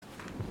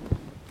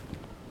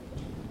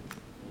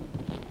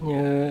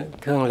Như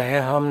thường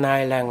lệ hôm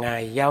nay là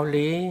ngày giáo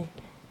lý,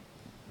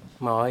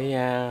 mỗi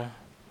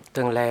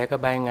tuần lễ có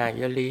 3 ngày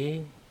giáo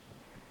lý.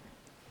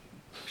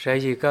 Sở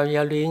dĩ có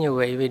giáo lý như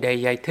vậy vì để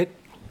giải thích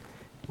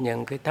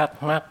những cái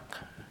thắc mắc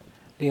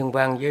liên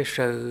quan với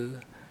sự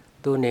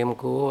tu niệm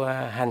của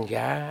hành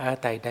giả ở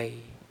tại đây.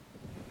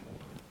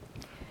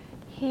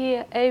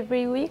 Here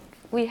every week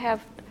we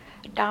have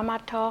Dharma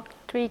talk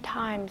 3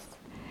 times,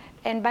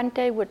 and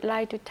Bhante would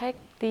like to take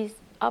this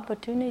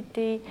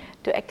opportunity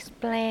to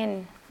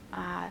explain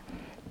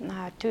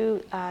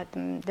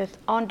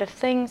on the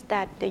things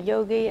that the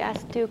yogi are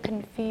still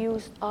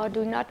confused or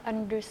do not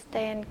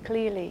understand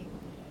clearly.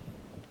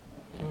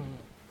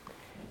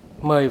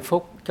 10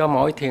 phút cho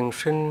mỗi thiền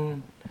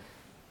sinh,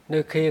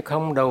 đôi khi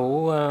không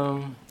đủ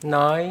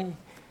nói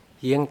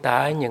diễn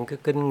tả những cái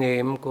kinh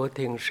nghiệm của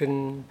thiền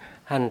sinh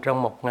hành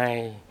trong một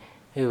ngày.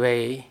 Vì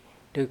vậy,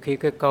 đôi khi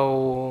cái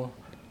câu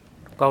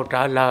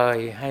trả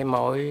lời hay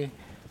mỗi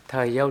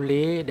thời giáo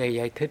lý để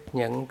giải thích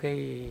những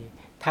cái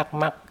thắc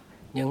mắc,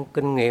 những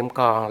kinh nghiệm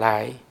còn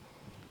lại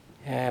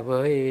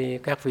với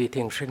các vị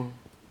thiền sinh.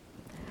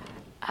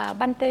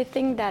 Bhante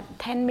think that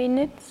 10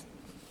 minutes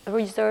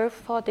reserved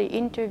for the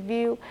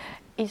interview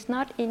is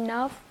not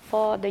enough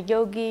for the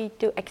yogi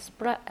to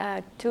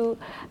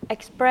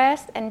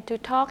express and to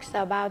talk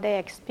about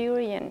their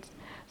experience.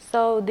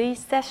 So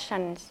these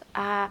sessions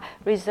are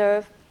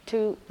reserved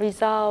to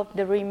resolve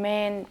the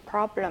remaining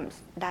problems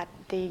that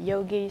the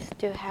yogis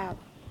still have.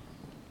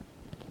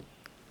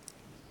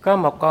 Có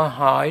một câu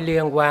hỏi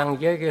liên quan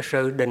với cái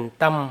sự định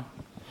tâm.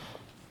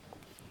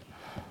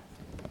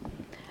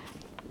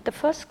 The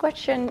first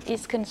question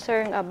is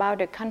concerned about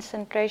the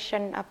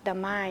concentration of the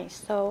mind.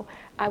 So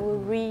I will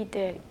read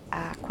the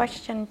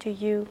question to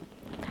you.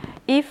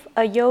 If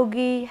a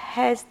yogi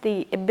has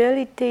the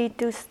ability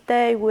to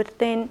stay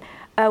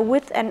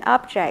with an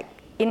object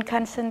in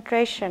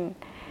concentration,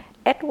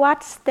 at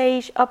what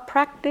stage of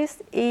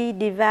practice is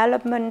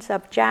development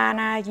of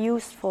jhana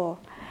useful?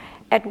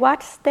 At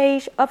what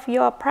stage of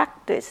your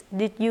practice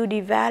did you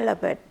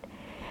develop it?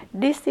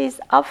 This is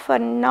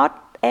often not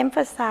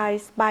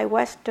emphasized by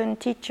Western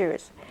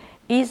teachers.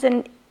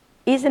 Isn't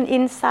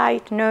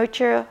insight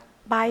nurtured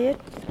by it?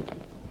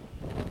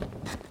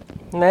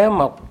 Nếu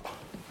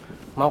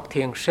một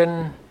thiền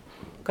sinh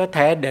có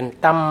thể định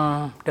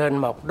tâm trên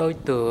một đối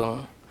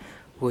tượng,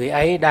 vị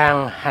ấy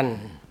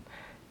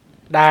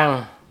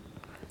đang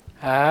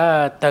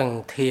ở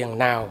tầng thiền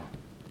nào?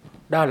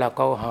 Đó là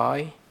câu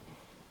hỏi.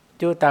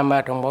 Chú tâm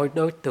ở trong mỗi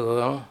đối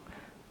tượng,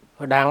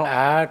 đang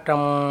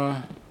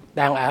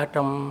ở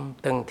trong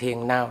tầng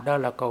thiền nào? Đó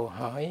là câu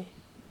hỏi.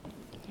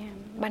 Yeah.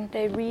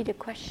 Bhante, read the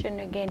question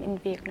again in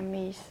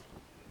Vietnamese.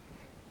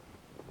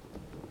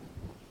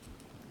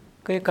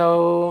 Cái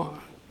câu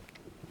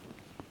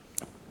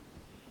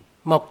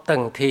một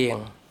tầng thiền,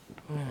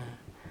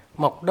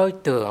 một đối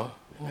tượng.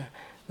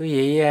 Quý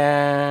vị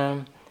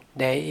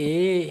để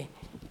ý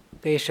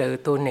cái sự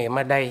tu niệm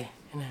ở đây.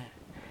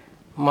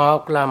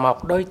 Một là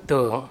một đối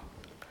tượng.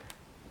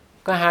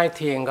 Có hai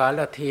thiền gọi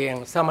là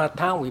thiền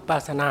samatha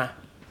vipassana.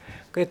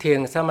 Cái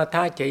thiền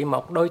samatha chỉ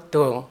một đối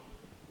tượng,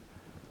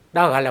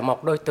 đó gọi là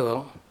một đối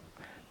tượng.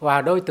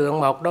 Và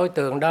một đối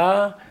tượng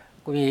đó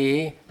quý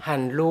vị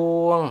hành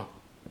luôn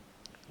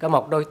có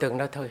một đối tượng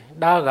đó thôi.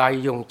 Đó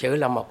gọi dùng chữ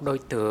là một đối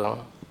tượng.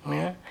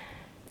 Yes.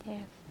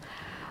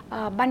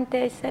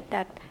 Bhante said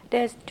that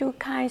there's two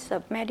kinds of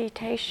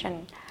meditation.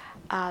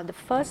 The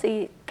first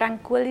is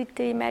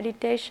tranquility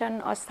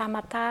meditation or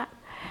samatha,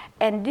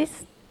 and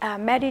this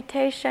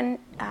meditation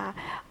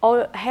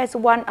has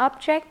one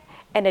object,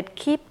 and it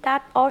keeps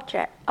that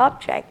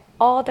object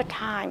all the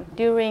time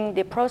during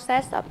the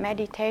process of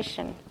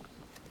meditation.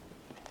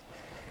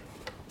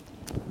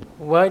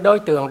 Với đối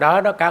tượng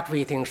đó các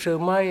vị thiền sư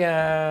mới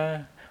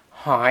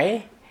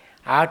hỏi,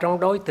 ở trong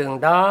đối tượng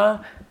đó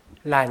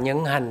là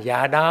những hành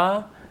giả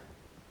đó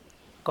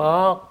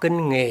có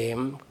kinh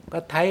nghiệm,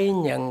 có thấy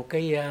những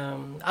cái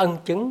ân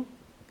chứng,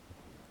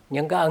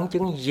 những cái ân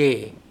chứng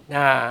gì?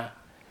 Đó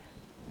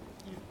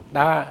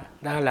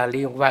là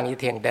liên quan với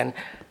thiền định.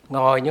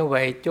 Ngồi như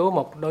vậy chú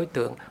một đối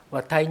tượng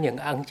và thấy những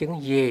ân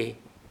chứng gì?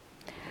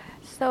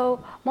 So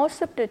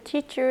most of the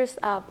teachers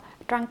of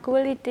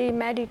tranquility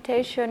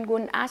meditation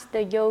would ask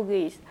the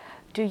yogis,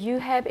 do you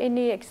have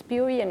any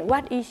experience?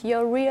 What is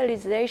your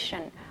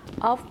realization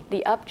of the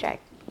object?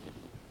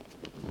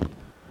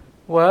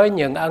 Với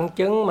những ân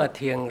chứng mà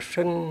thiền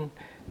sinh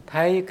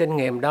thấy kinh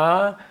nghiệm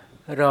đó,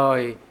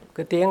 rồi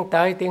cứ tiến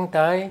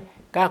tới,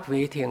 các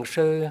vị thiền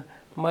sư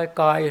mới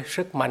coi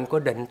sức mạnh của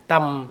định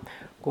tâm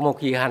của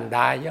một vị hành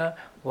đại đó,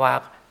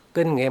 hoặc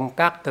kinh nghiệm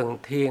các từng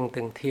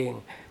thiền,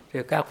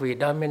 rồi các vị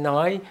đó mới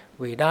nói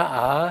vị đó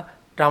ở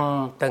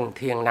trong từng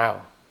thiền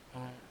nào.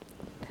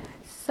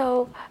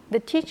 So the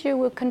teacher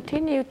will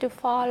continue to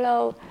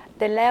follow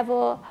the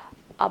level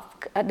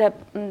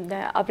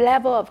of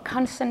level of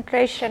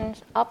concentration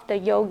of the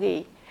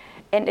yogi,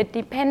 And it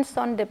depends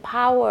on the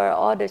power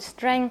or the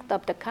strength of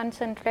the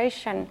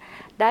concentration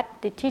that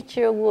the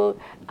teacher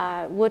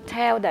will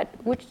tell that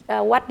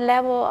what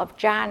level of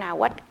jhana,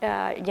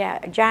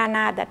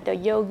 jhana that the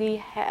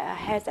yogi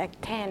has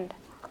attained.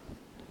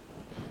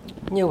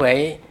 Như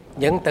vậy,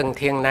 những tầng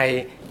thiền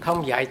này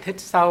không giải thích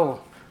sâu,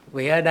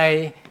 vì ở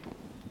đây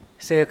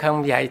sư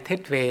không giải thích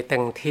về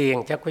tầng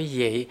thiền cho quý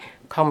vị,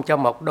 không cho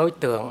một đối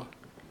tượng.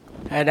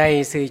 Ở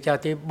đây sư cho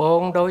tới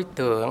 4 đối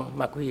tượng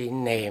mà quý vị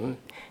niệm.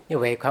 Như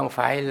vậy không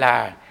phải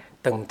là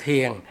tầng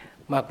thiền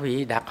mà quý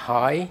vị đặt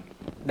hỏi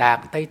đạt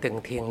tới tầng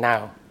thiền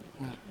nào.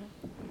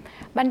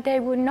 Bhante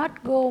will not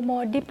go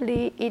more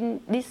deeply in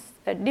this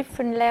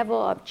different level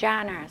of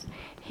jhanas.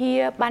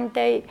 Here,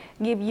 Bhante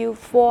give you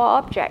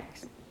 4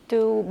 objects to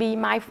be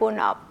mindful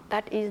of.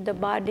 That is the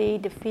body,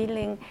 the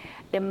feeling,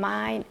 the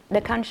mind,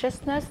 the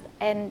consciousness,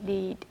 and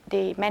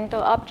the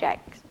mental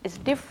objects. It's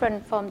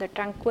different from the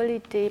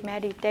tranquility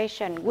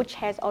meditation, which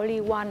has only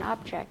one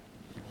object.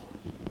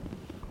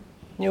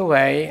 Như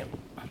vậy,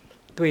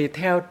 tùy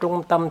theo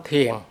trung tâm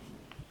thiền,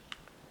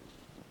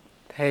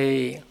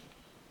 thì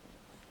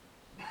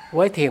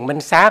với thiền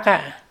minh sát,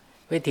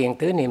 với thiền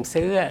tứ niệm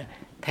xứ,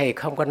 thầy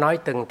không có nói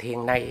từng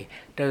thiền này,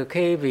 trừ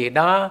khi vì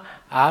đó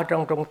ở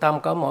trong trung tâm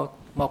có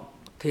một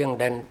thiền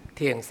định,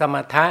 thiền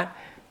samatha,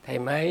 thầy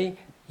mới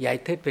giải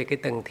thích về cái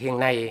từng thiền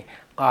này.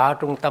 Còn ở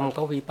trung tâm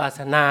có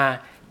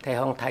vipassana, thầy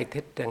không giải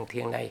thích từng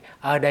thiền này.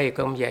 Ở đây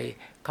cũng vậy,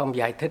 không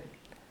giải thích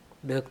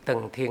được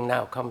từng thiền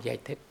nào, không giải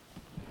thích.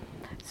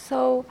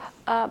 So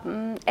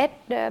at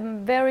the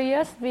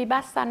various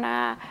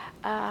vipassana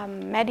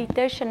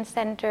meditation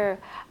center,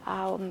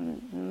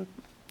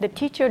 the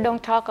teacher don't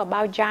talk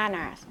about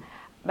jhanas.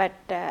 But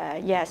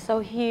so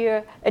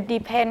here it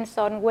depends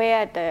on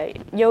where the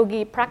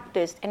yogi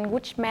practice and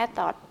which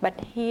method. But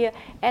here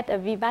at a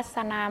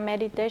vipassana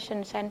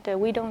meditation center,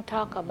 we don't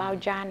talk about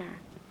jhana.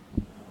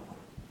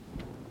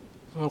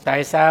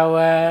 Tại sao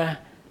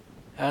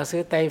ở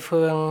xứ Tây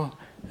Phương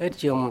ít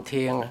dùng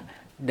thiền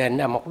định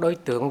là một đối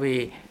tượng?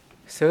 Vì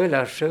xứ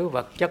là xứ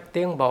vật chất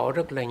tiến bộ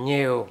rất là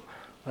nhiều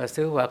và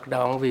xứ hoạt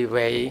động, vì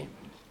vậy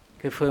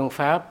cái phương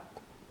pháp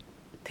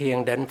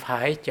thiền định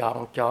phải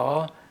chọn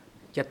chỗ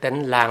cho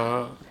tĩnh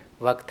lặng,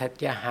 vật thật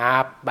cho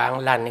hạp, bạn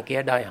lành này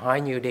kia, đòi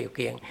hỏi nhiều điều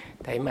kiện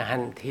để mà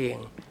hành thiền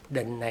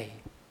định này.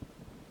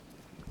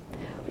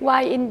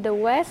 Why in the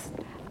West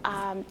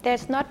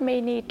there's not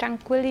many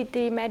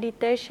tranquility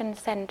meditation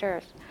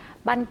centers?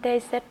 Bhante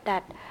said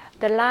that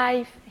the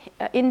life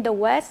in the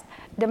West,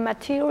 the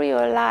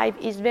material life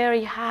is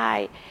very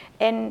high,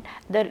 and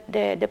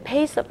the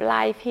pace of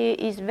life here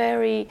is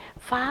very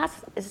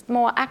fast, it's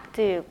more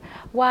active.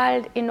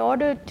 While in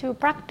order to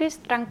practice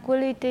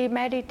tranquility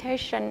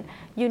meditation,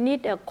 you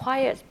need a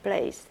quiet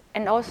place,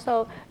 and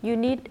also you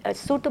need a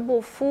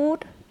suitable food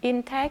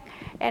intake,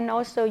 and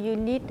also you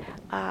need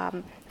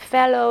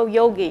fellow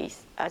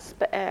yogis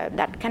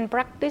that can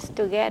practice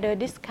together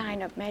this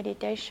kind of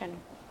meditation.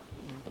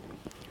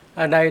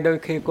 Ở đây đôi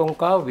khi cũng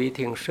có vị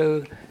thiền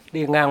sư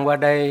đi ngang qua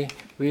đây,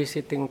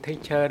 visiting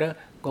teacher đó,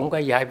 cũng có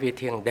dạy về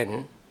thiền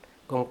định,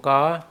 cũng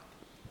có.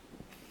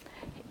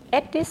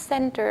 At this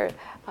center,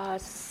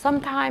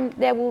 sometimes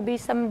there will be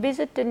some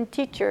visiting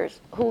teachers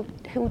who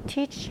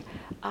teach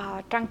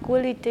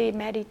tranquility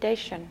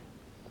meditation.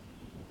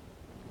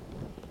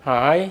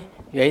 Hỏi,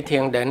 vậy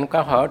thiền định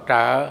có hỗ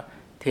trợ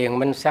thiền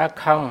minh sát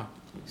không?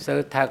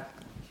 Sự thật,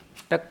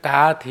 tất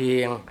cả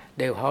thiền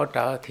đều hỗ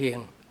trợ thiền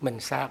minh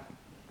sát.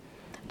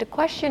 The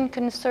question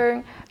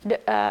concerned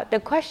the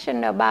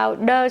question about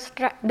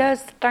does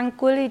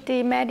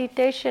tranquility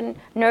meditation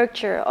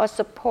nurture or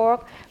support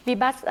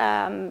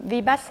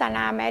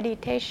vipassana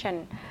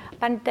meditation?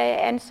 Bhante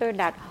answered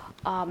that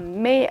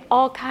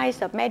all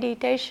kinds of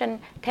meditation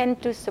tend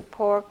to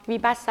support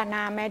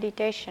vipassana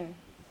meditation.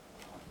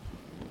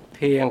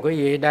 Thiền quý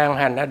vị đang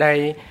hành ở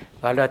đây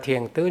gọi là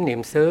thiền tứ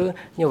niệm xứ,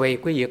 như vậy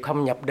quý vị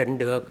không nhập định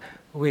được,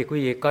 vì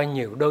quý vị có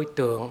nhiều đối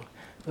tượng,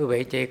 quý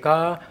vị chỉ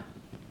có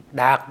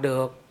đạt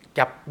được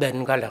chập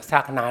định gọi là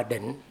sát na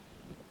định.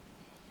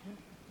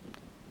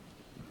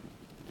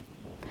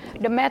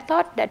 The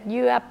method that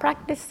you are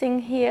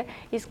practicing here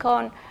is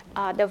called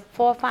the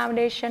four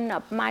foundation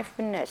of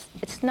mindfulness.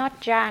 It's not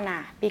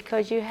jhana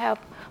because you have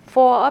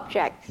 4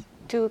 objects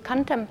to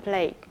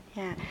contemplate.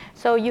 Yeah.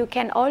 So you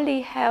can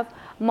only have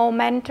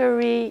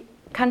momentary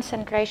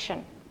concentration.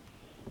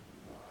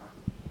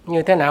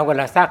 Như thế nào gọi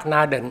là sát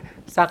na định?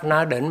 Sát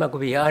na định mà quý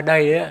vị ở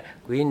đây á,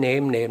 quý vị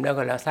niệm đó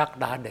gọi là sát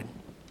na định.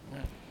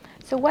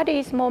 So what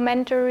is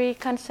momentary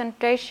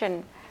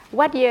concentration?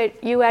 What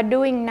you are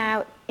doing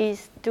now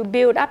is to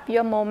build up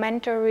your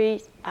momentary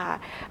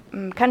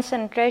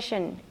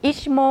concentration.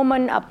 Each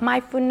moment of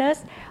mindfulness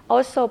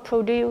also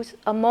produce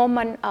a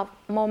moment of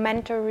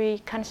momentary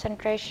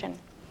concentration.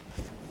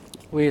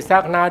 Vì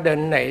sát na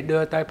định này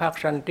đưa tới phát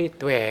sanh trí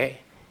tuệ,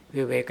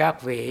 vì vậy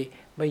các vị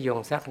mới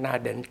dùng sát na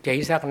định,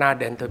 chỉ sát na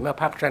định thì mới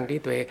phát sanh trí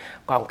tuệ,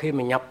 còn khi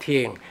mình nhập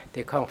thiền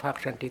thì không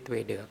phát sanh trí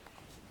tuệ được.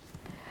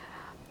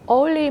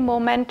 Only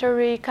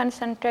momentary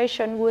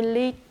concentration will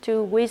lead to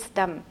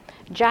wisdom.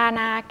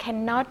 Jhana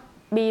cannot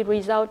be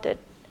resulted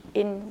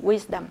in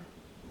wisdom.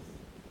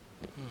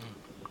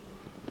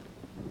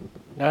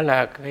 Đó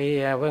là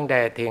cái vấn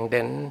đề thiền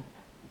định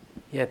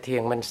và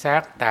thiền minh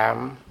sát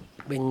tạm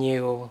bao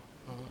nhiêu.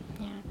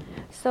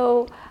 So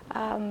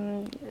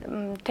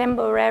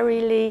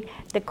temporarily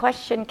the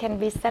question can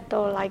be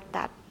settled like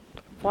that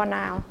for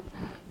now.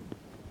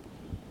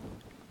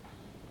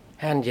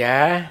 Hành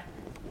giả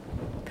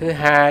thứ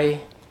hai,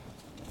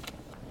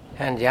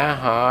 hành giả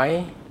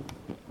hỏi,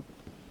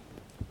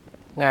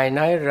 Ngài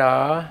nói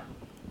rõ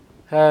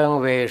hơn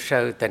về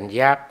sự tỉnh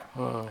giác.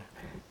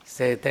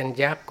 Sự tỉnh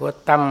giác của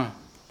tâm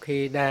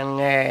khi đang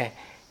nghe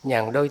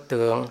nhận đối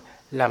tượng,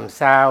 làm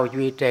sao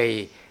duy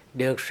trì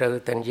được sự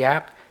tỉnh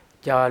giác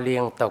cho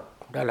liên tục?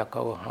 Đó là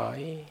câu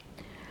hỏi.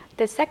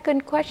 The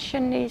second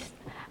question is,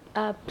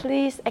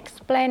 please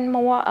explain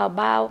more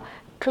about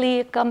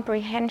clear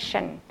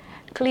comprehension.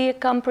 Clear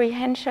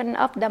comprehension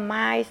of the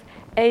mind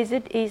as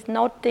it is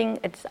noting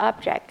its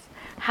objects.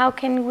 How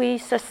can we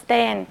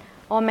sustain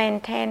or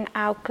maintain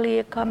our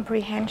clear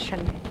comprehension?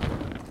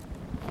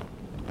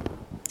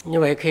 Như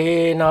vậy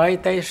khi nói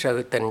tới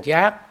sự tỉnh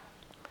giác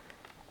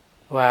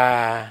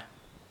và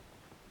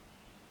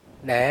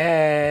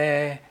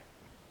để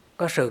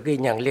có sự ghi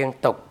nhận liên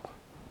tục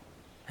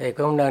thì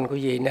cũng nên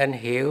quý vị nên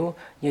hiểu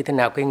như thế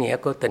nào cái nghĩa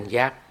của tỉnh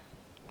giác.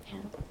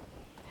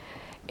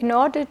 In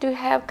order to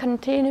have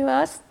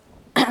continuous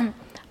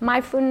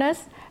mindfulness,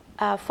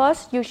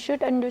 first you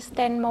should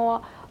understand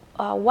more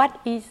what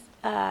is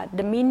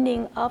the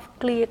meaning of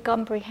clear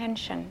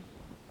comprehension.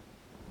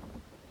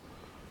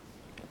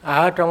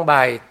 Ở trong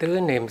bài Tứ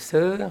Niệm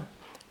xứ,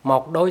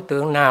 một đối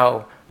tượng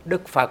nào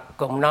Đức Phật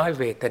cũng nói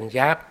về tỉnh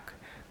giác,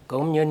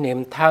 cũng như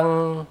niệm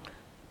thân,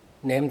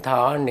 niệm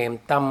thọ, niệm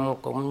tâm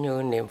cũng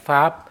như niệm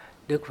pháp,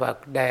 Đức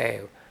Phật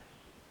đều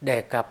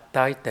đề cập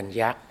tới tỉnh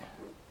giác.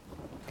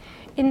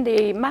 In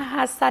the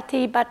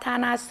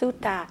Mahasatipatthana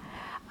Sutta,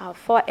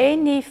 for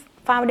any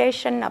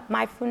foundation of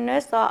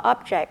mindfulness or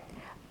object,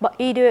 but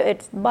either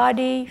its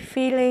body,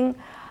 feeling,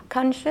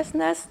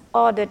 consciousness,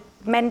 or the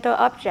mental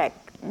object,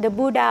 the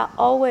Buddha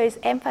always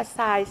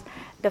emphasized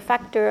the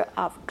factor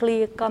of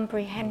clear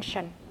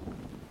comprehension.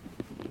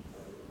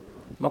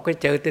 Một cái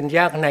chữ tỉnh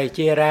giác này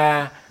chia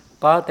ra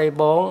có tới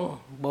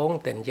bốn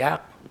tỉnh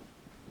giác.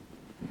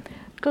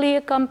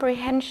 Clear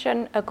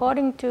comprehension,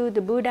 according to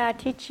the Buddha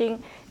teaching,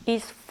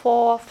 is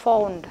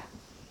fourfold.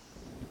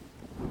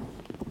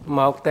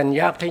 Một tỉnh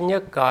giác thứ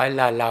nhất gọi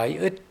là lợi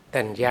ích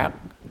tỉnh giác.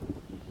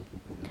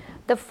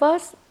 The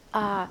first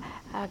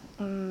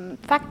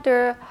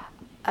factor,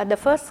 the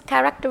first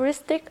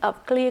characteristic of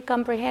clear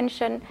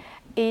comprehension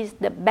is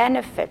the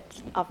benefit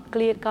of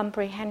clear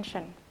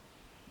comprehension.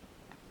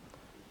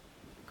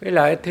 Cái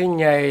lợi thứ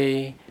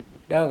nhì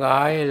đó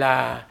gọi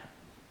là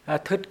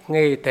thích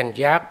nghi tỉnh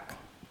giác.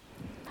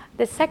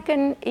 The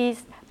second is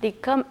the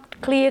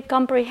clear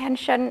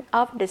comprehension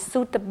of the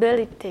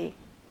suitability.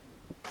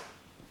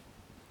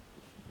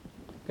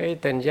 Cái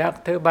tỉnh giác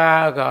thứ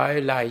ba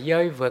gọi là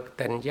giới vực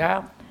tỉnh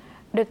giác.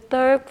 The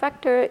third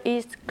factor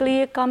is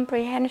clear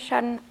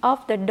comprehension of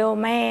the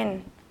domain.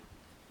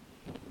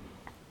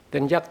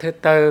 Tỉnh giác thứ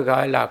tư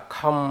gọi là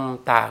không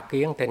tà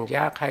kiến tỉnh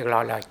giác hay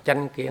gọi là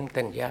chánh kiến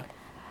tỉnh giác.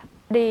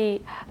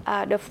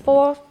 The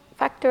fourth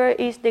factor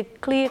is the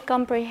clear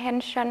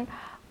comprehension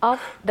of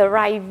the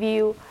right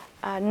view,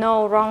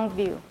 no wrong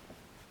view.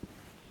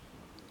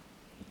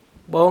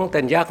 Bốn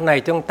tỉnh giác này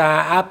chúng ta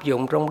áp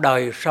dụng trong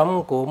đời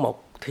sống của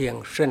một thiền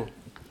sinh.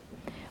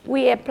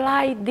 We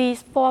apply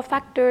these four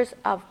factors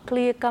of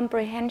clear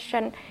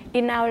comprehension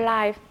in our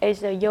life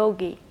as a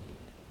yogi.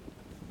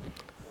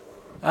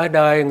 Ở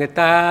đời người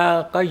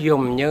ta có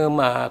dùng nhưng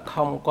mà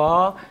không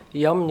có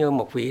giống như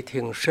một vị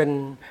thiền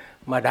sinh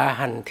mà đã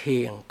hành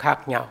thiền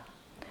khác nhau.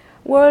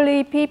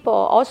 Worldly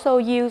people also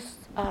use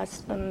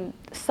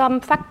some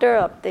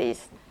factor of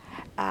these,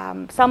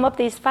 some of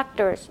these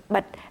factors,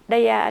 but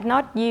they are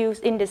not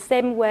used in the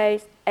same way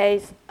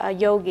as a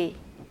yogi.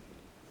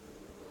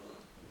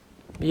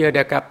 Bây giờ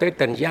đề cập tới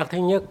tỉnh giác thứ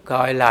nhất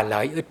gọi là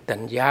lợi ích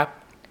tỉnh giác.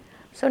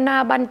 So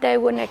now Bhante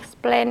will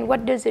explain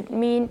what does it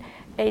mean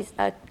as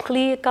a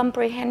clear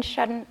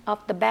comprehension of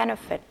the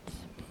benefits.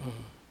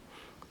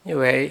 Như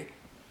vậy,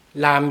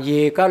 làm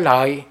gì có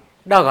lợi,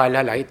 đó gọi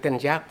là lợi ích tỉnh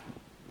giác.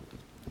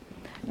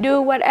 Do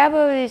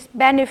whatever is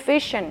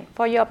beneficent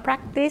for your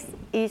practice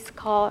is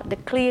called the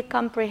clear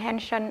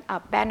comprehension of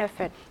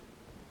benefit.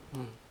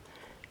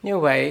 Như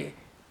vậy,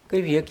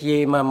 cái việc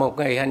gì mà một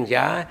người hành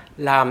giả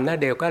làm nó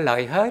đều có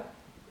lợi hết.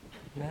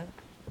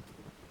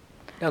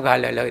 Đó gọi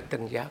là lợi ích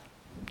tỉnh giác.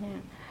 Yeah.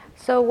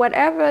 So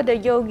whatever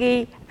the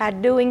yogi are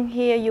doing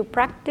here, you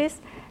practice,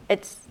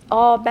 it's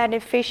all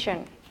beneficent.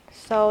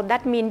 So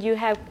that means you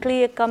have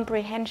clear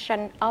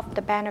comprehension of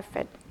the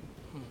benefit.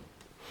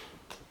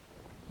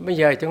 Bây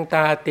giờ chúng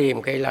ta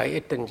tìm cái lợi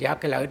ích tỉnh giác,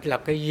 cái lợi ích là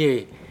cái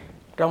gì?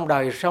 Trong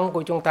đời sống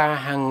của chúng ta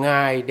hàng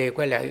ngày đều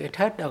có lợi ích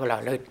hết, đó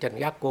là lợi ích tỉnh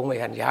giác của người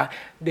hành giả.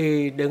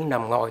 Đi, đứng,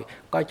 nằm, ngồi,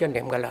 có chánh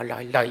niệm gọi là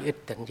lợi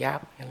ích tỉnh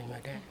giác.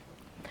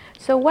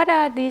 So what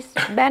are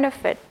these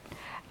benefits?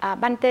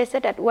 Bhante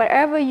said that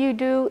whatever you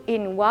do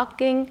in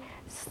walking,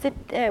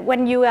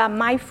 when you are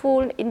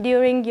mindful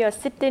during your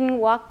sitting,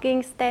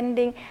 walking,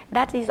 standing,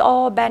 that is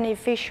all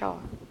beneficial.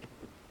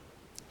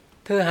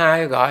 Thứ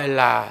hai gọi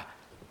là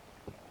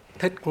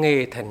thích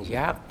nghi tỉnh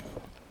giác.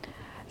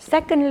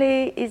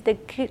 Secondly is the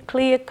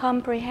clear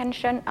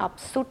comprehension of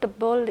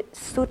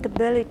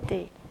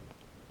suitability.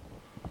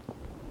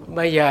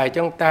 Bây giờ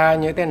chúng ta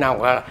như thế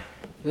nào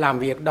làm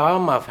việc đó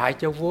mà phải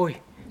cho vui,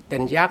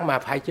 tỉnh giác mà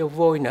phải cho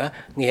vui nữa,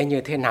 nghĩa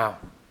như thế nào?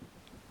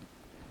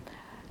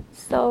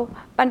 So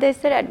Bhante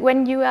said that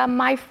when you are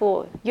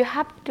mindful, you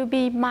have to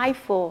be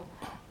mindful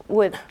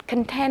with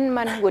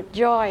contentment, with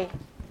joy.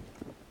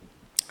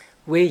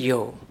 Ví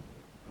dụ,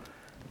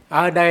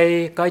 ở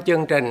đây có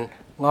chương trình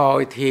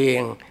ngồi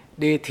thiền,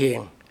 đi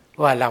thiền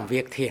và làm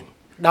việc thiền.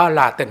 Đó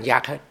là tỉnh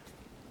giác hết.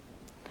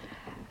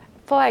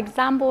 For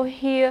example,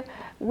 here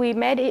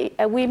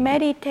we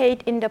meditate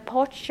in the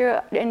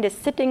posture, in the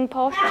sitting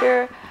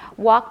posture,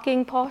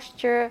 walking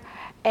posture,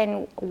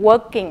 and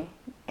working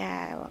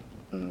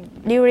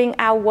during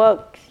our work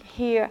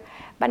here.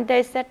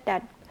 Bhante said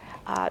that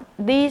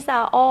these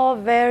are all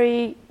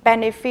very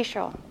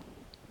beneficial.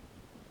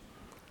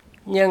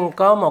 Nhưng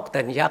có một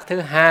tỉnh giác thứ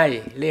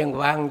hai liên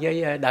quan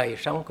với đời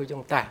sống của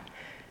chúng ta.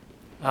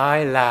 Đó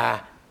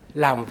là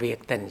làm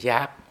việc tỉnh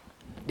giác.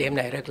 Điểm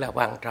này rất là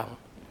quan trọng.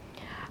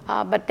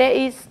 But there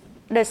is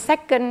the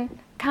second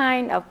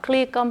kind of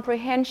clear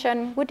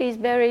comprehension, which is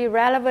very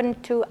relevant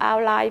to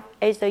our life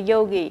as a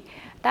yogi.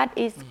 That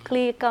is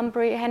clear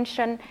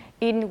comprehension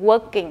in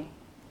working.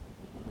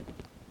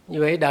 Như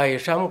vậy đời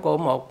sống của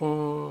một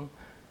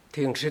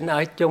thiền sinh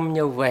ở chung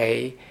như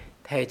vậy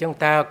thì chúng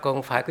ta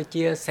cũng phải có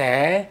chia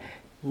sẻ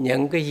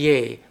những cái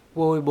gì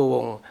vui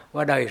buồn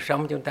và đời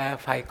sống chúng ta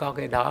phải có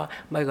cái đó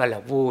mới gọi là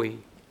vui.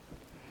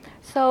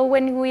 So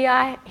when we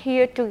are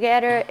here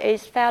together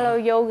as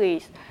fellow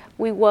yogis,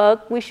 we work,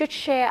 we should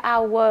share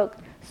our work.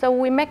 So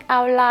we make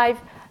our life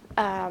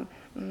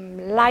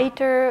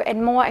lighter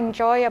and more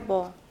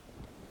enjoyable.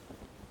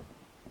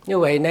 Như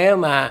vậy nếu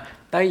mà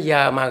tới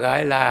giờ mà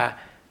gọi là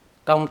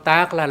công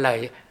tác là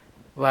lời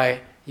và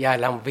giờ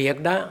làm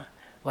việc đó,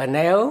 và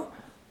nếu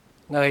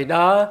người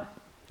đó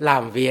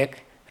làm việc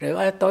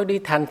rồi tôi đi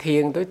thành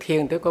thiền,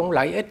 tôi cũng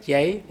lợi ích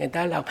vậy, người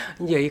ta làm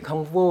gì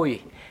không vui.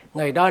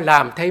 Người đó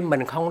làm thấy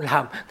mình không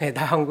làm, người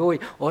ta không vui.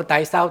 Ủa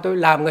tại sao tôi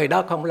làm người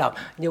đó không làm?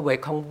 Như vậy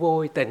không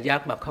vui, tỉnh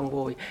giác mà không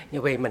vui.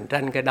 Như vậy mình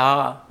tranh cái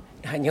đó.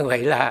 Như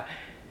vậy là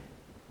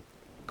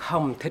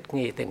không thích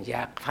nghi tỉnh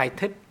giác, phải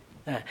thích.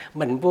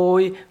 Mình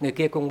vui, người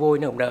kia cũng vui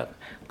nữa cũng được.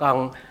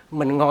 Còn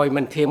mình ngồi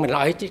mình thiền, mình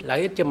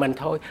lợi ích cho mình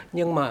thôi.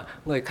 Nhưng mà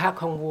người khác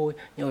không vui.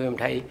 Nhưng mà mình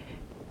thấy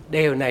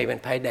điều này mình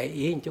phải để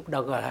ý một chút,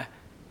 đó gọi là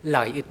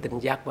lợi ích tỉnh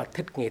giác và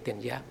thích nghi tỉnh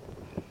giác.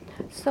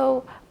 So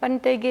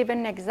Bhante gave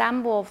an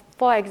example.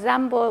 For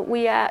example,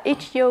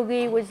 each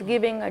yogi was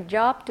giving a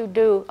job to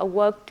do, a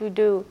work to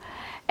do.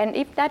 And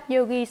if that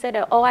yogi said,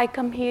 oh, I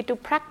come here to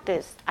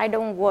practice, I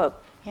don't work.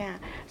 Yeah.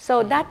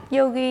 So that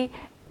yogi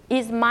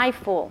is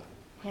mindful.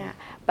 Yeah.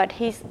 But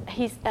his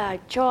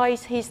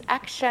choice, his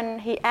action,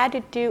 his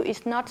attitude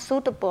is not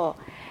suitable.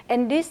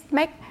 And this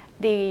makes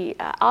the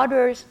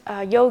other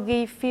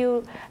yogi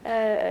feel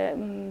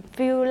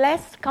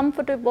less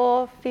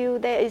comfortable, feel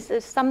there is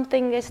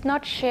something that's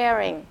not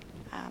sharing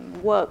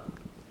work.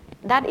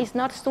 That is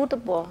not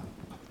suitable.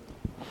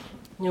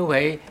 Như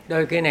vậy,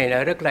 đôi khi này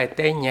là rất là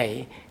tế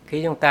nhị.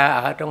 Khi chúng ta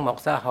ở trong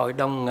một xã hội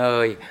đông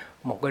người,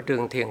 một cái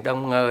trường thiền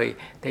đông người,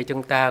 thì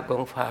chúng ta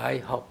cũng phải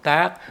hợp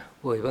tác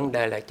về vấn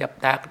đề là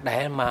chấp tác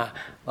để mà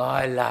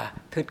gọi là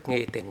thích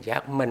nghi tỉnh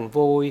giác. Mình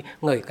vui,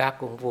 người khác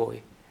cũng vui.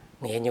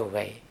 Nghĩa như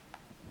vậy.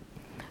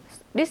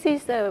 This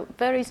is a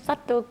very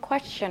subtle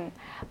question,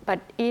 but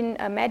in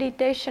a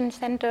meditation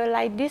center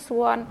like this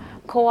one,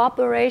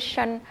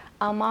 cooperation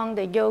among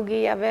the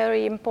yogi are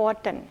very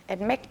important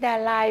and make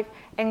their life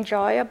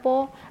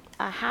enjoyable,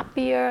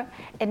 happier,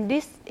 and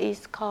this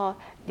is called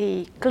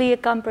the clear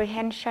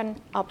comprehension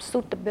of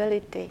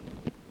suitability.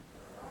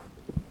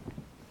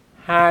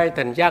 Hai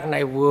tỉnh giác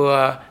này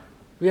vừa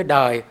với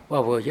đời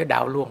và vừa với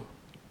đạo luôn.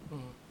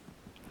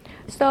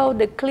 So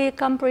the clear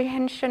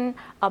comprehension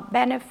of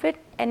benefit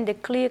and the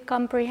clear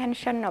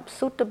comprehension of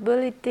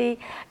suitability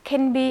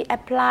can be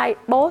applied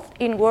both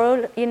in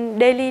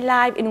daily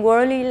life, in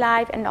worldly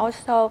life, and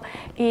also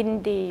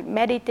in the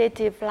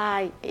meditative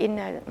life, in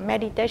a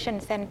meditation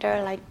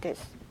center like this.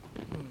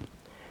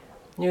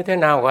 Như thế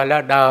nào gọi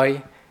là đời?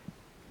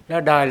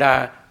 Đời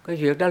là cái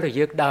việc đó là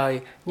việc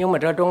đời, nhưng mà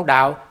trong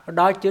đạo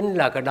đó chính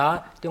là cái đó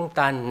chúng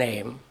ta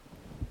niệm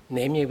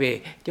như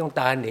vậy, chúng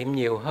ta niệm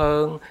nhiều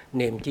hơn,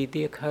 niệm chi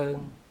tiết hơn.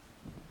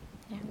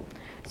 Yeah.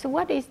 So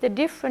what is the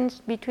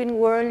difference between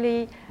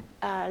worldly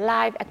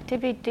life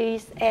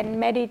activities and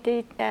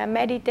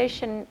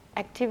meditation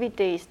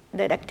activities?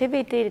 The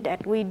activity that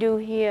we do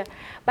here,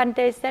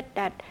 Bhante said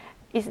that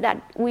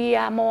we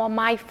are more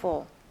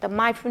mindful. The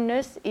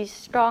mindfulness is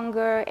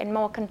stronger and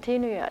more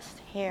continuous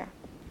here.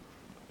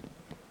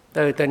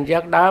 Từ tỉnh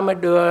giác đó mới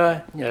đưa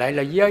lại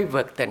là giới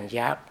vực tỉnh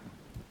giác.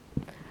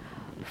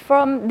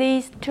 From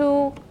these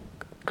two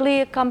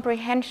clear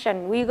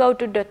comprehension, we go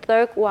to the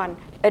third one,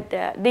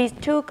 these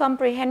two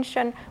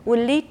comprehension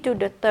will lead to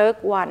the third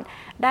one.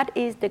 That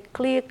is the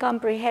clear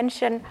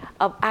comprehension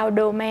of our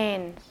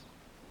domains.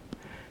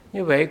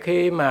 Như vậy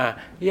khi mà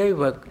giới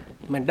vực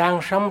mình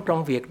đang sống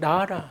trong việc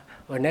đó đó,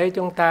 và nếu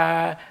chúng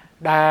ta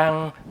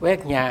đang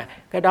quét nhà,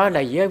 cái đó là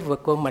giới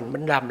vực của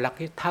mình làm là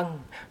cái thân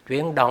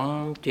chuyển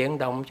động,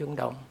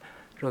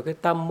 rồi cái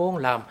tâm muốn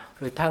làm,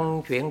 rồi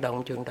thân chuyển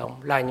động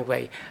là như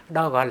vậy.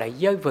 Đó gọi là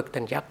giới vực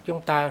tỉnh giác.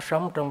 Chúng ta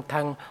sống trong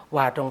thân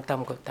và trong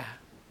tâm của ta.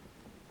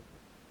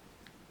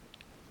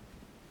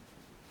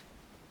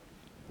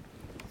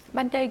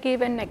 Bhante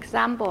give an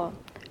example.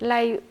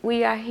 Like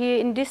we are here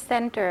in this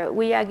center,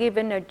 we are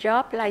given a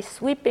job like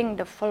sweeping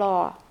the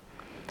floor.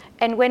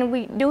 And when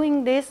we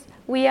doing this,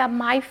 we are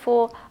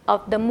mindful of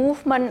the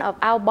movement of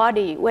our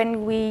body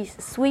when we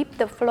sweep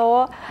the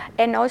floor,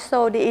 and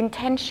also the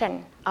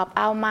intention of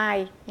our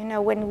mind. You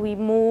know, when we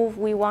move,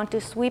 we want to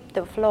sweep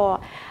the floor.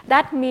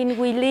 That means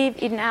we live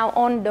in our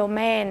own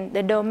domain,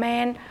 the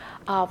domain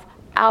of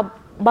our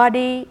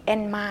body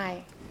and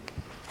mind.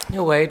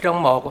 Như vậy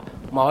trong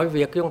mọi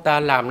việc chúng ta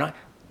làm đó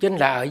chính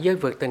là ở giới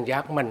vực tỉnh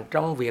giác mình,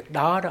 trong việc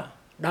đó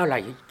đó là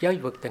giới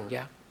vực tỉnh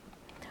giác.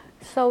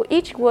 So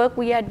each work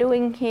we are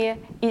doing here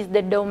is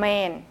the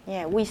domain.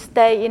 Yeah, we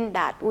stay in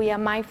that. We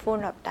are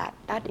mindful of that.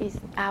 That is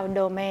our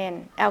domain,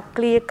 our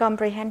clear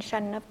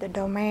comprehension of the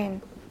domain.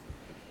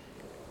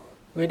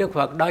 Vì Đức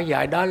Phật đó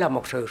dạy đó là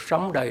một sự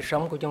sống, đời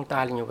sống của chúng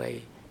ta là như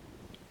vậy.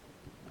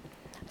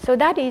 So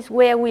that is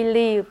where we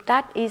live.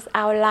 That is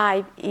our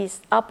life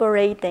is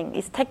operating,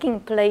 is taking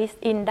place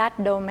in that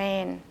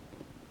domain.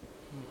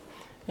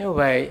 Như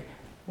vậy,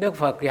 Đức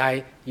Phật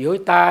dạy duỗi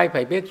tay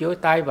phải biết duỗi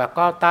tay và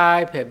co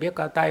tay phải biết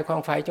co tay,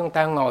 không phải chúng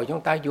ta ngồi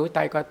chúng ta duỗi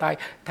tay co tay.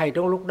 Thầy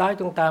trong lúc đó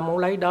chúng ta muốn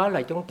lấy đó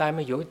là chúng ta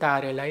mới duỗi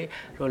tay để lấy,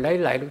 rồi lấy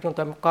lại lúc chúng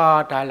ta mới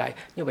co trở lại.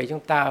 Như vậy chúng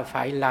ta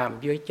phải làm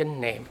dưới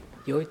chánh niệm,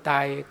 duỗi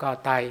tay co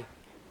tay,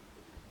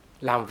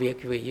 làm việc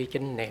vì dưới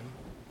chánh niệm.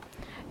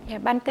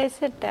 Yeah, Bhante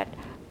said that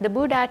the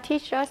Buddha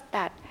teaches us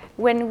that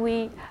when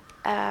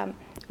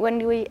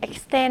we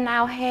extend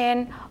our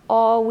hand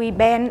or we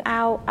bend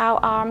our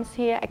arms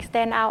here,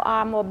 extend our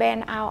arm or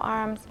bend our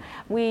arms,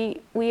 we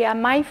are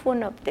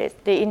mindful of this,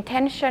 the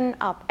intention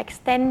of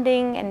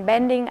extending and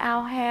bending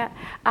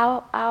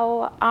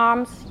our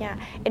arms, yeah,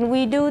 and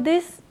we do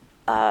this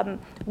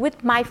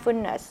with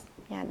mindfulness.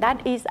 Yeah, that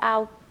is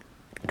our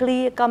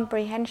clear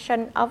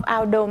comprehension of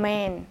our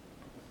domain.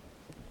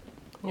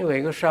 Như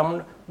vậy có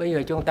xong, bây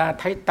giờ chúng ta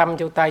thấy tâm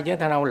chúng ta như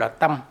thế nào là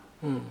tâm.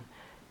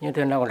 Như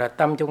thế nào là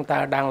tâm chúng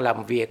ta đang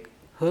làm việc,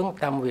 hướng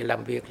tâm vì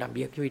làm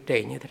việc duy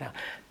trì như thế nào.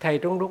 Thầy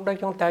trong lúc đó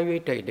chúng ta duy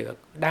trì được,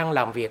 đang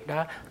làm việc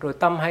đó, rồi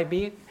tâm hay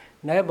biết.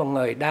 Nếu một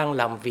người đang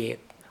làm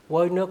việc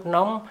với nước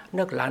nóng,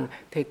 nước lạnh,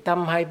 thì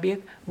tâm hay biết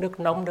nước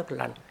nóng, nước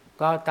lạnh,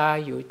 co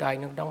tay, duỗi tay,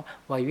 nước nóng.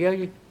 Và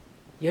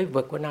giới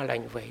vực của nó là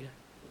như vậy đó.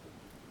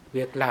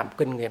 Việc làm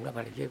kinh nghiệm đó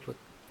gọi là giới vực.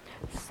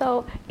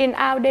 So in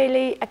our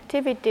daily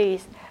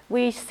activities,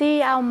 we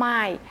see our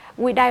mind,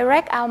 we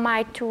direct our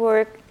mind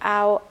toward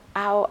our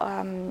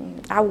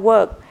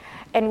work,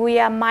 and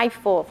we are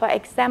mindful. For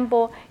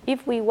example, if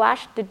we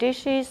wash the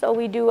dishes or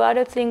we do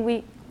other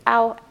things,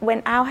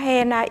 when our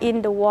hands are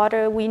in the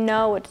water, we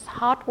know it's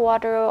hot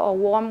water or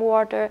warm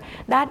water.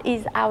 That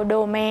is our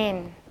domain.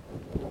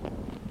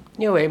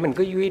 Như vậy mình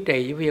cứ duy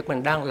trì việc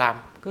mình đang làm,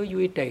 cứ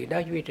duy trì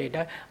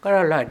đó. Có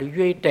đó là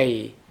duy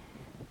trì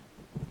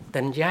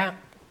tỉnh giác.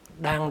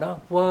 Đang đó,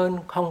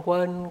 không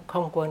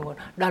quên,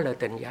 đó là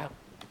tỉnh giác.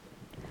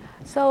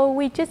 So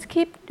we just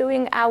keep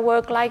doing our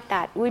work like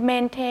that. We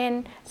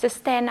maintain,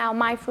 sustain our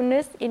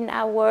mindfulness in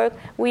our work.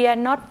 We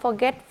are not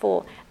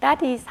forgetful. That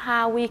is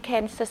how we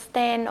can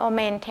sustain or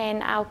maintain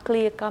our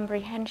clear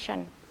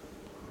comprehension.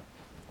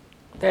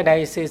 Tới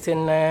đây sư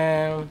xin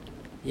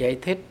giải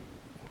thích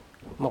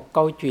một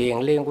câu chuyện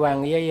liên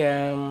quan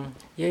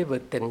với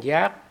vực tỉnh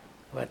giác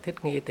và thích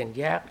nghi tỉnh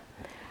giác.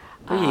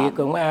 Quý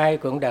vị ai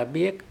cũng đã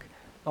biết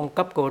ông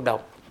Cấp Cô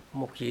Độc,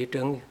 một vị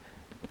trưởng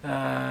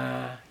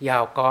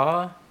giàu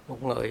có,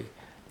 một người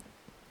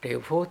triệu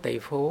phú tỷ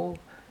phú,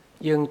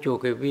 dâng chùa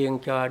Kỳ Viên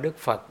cho Đức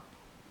Phật.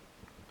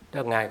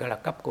 Đó ngài gọi là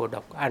Cấp Cô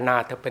Độc,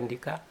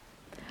 Anathapindika.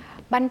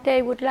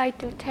 Bhante would like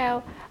to tell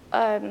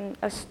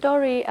a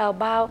story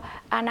about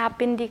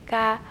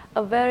Anathapindika,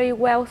 a very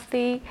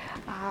wealthy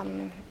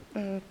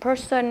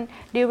person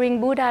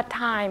during Buddha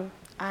time.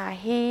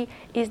 He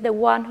is the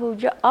one who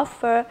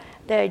offered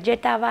the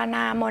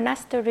Jetavana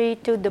monastery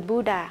to the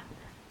Buddha.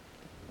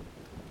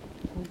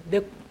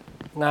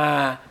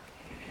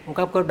 Ông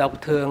Cấp Cô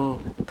Độc thường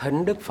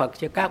thỉnh Đức Phật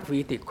cho các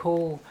vị tỳ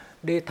khưu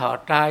đi thọ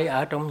trai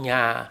ở trong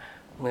nhà,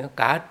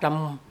 cả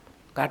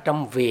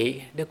trăm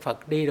vị. Đức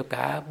Phật đi được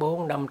cả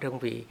 400-500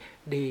 vị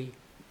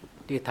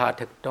đi thọ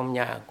thực trong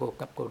nhà của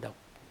Cấp Cô Độc.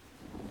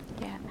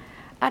 Yeah.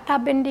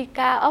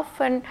 Anathapindika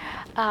often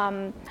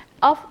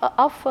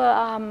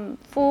offer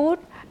food.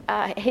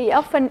 He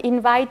often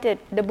invited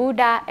the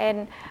Buddha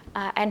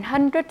and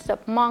hundreds of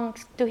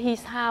monks to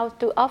his house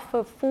to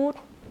offer food.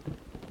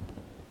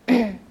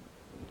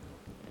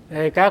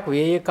 Các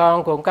vị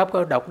con cùng cấp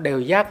cô độc đều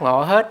giác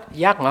ngộ hết.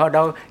 Giác ngộ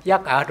đâu?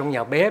 Giác ở trong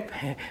nhà bếp.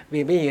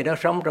 Vì cái gì đó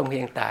sống trong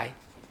hiện tại.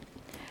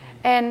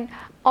 And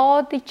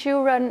all the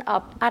children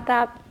of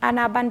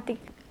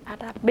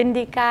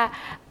Anabindika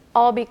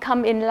all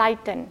become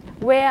enlightened.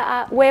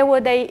 Where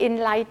were they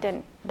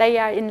enlightened? They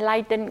are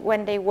enlightened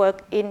when they work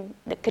in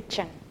the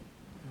kitchen.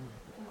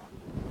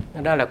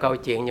 Đó là câu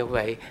chuyện như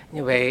vậy.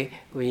 Như vậy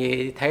quý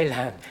vị thấy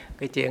là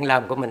cái chuyện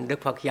làm của mình,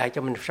 Đức Phật dạy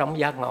cho mình sống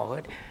giác ngộ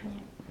hết.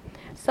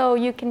 So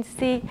you can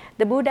see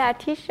the Buddha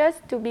teaches us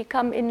to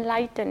become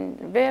enlightened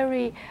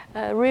very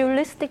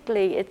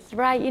realistically. It's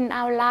right in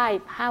our life,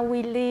 how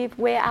we live,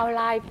 where our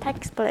life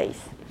takes place.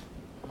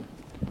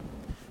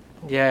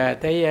 Và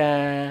tới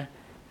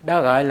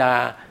đó gọi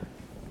là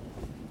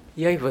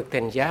giới vượt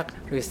tỉnh giác.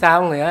 Rồi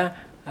sau nữa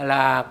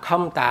là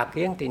không tà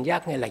kiến tỉnh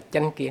giác, nghĩa là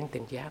chánh kiến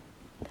tỉnh giác.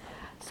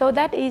 So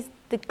that is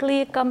the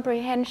clear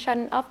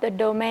comprehension of the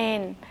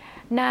domain.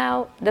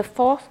 Now the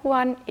fourth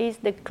one is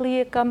the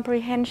clear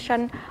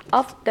comprehension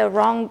of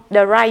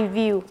the right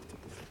view.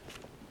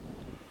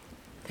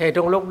 Thì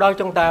trong lúc đó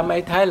chúng ta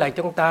mới thấy là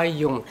chúng ta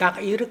dùng tác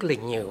ý rất là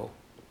nhiều.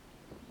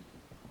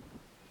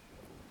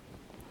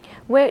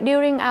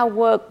 During our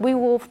work,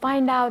 we will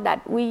find out that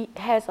we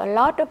has a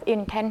lot of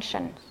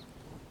intentions.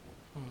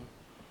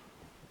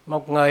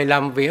 Một người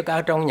làm việc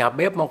ở trong nhà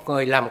bếp, một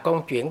người làm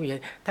công chuyện,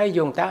 thấy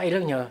dùng tác ý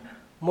rất nhiều.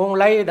 Muốn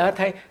lấy đó,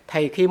 thấy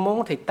thầy khi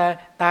muốn thì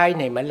tay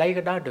này mới lấy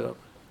cái đó được.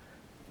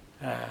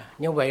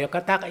 Như vậy là có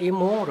tác ý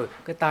muốn rồi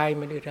cái tay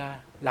mới đưa ra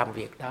làm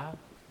việc đó.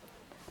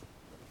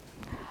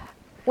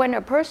 When a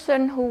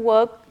person who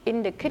works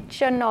in the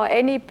kitchen or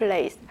any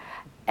place,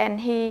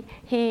 and he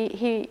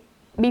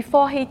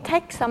before he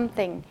takes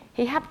something,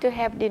 he have to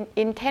have the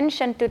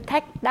intention to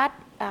take that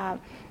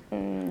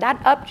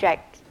object,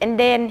 and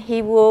then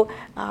he will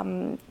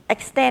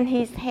extend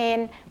his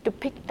hand to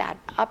pick that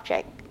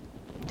object,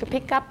 to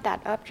pick up that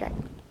object.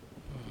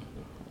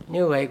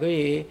 Như vậy quý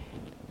vị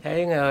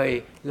thấy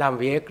người làm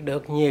việc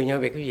được nhiều như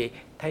vậy, quý vị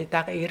thấy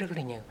tác ý rất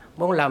là nhiều.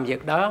 Muốn làm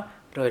việc đó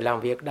rồi làm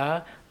việc đó,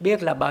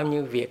 biết là bao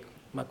nhiêu việc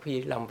mà quý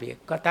vị làm việc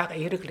có tác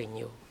ý rất là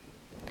nhiều.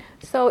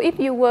 So if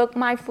you work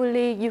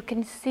mindfully, you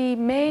can see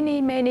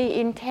many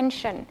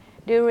intentions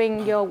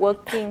during your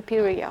working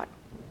period.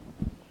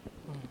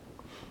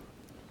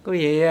 Quý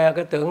vị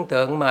cái tưởng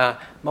tượng mà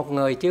một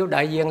người chiếu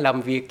đại viên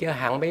làm việc cho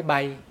hãng máy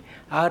bay,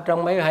 ở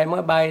trong hai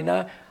máy bay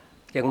đó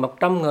chừng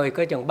 100 người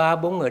có chừng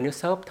 3-4 người nó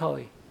xốp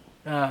thôi.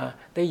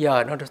 Tới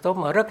giờ nó xốp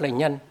mà rất là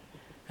nhanh.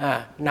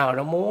 Nào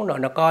nó muốn, rồi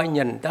nó coi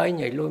nhìn tới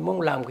nhảy lui,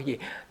 muốn làm cái gì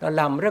nó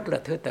làm rất là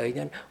thứ tự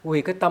nhanh.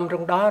 Vì cái tâm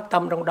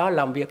trong đó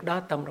làm việc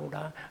đó, tâm trong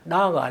đó.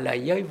 Đó gọi là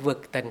giới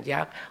vực tỉnh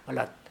giác, gọi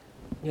là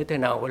như thế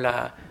nào, gọi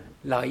là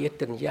lợi ích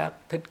tỉnh giác,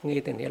 thích nghi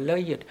tỉnh giác,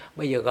 lợi ích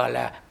bây giờ gọi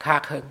là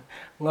khác hơn.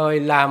 Người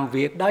làm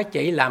việc đó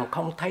chỉ làm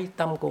không thấy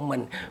tâm của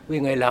mình, vì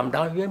người làm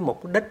đó với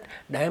mục đích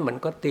để mình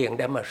có tiền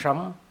để mà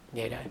sống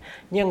vậy đó.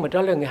 Nhưng mà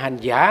đó là người hành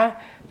giả,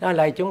 đó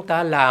là chúng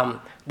ta làm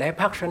để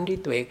phát sinh trí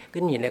tuệ,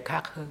 cái nhìn này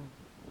khác hơn.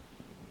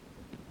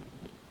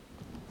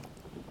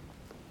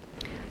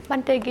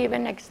 Bhante give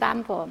an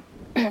example.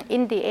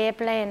 In the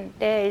airplane,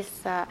 there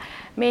is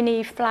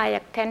many flight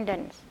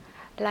attendants.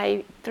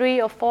 Like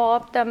 3 or 4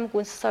 of them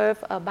would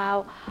serve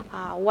about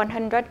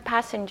 100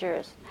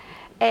 passengers.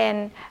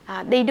 And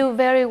they do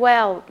very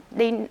well.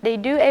 They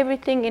do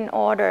everything in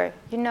order.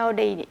 You know,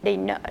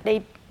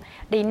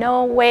 they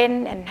know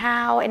when and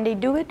how, and they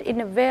do it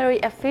in a very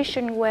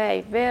efficient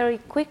way, very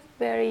quick,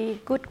 very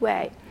good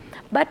way.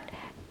 But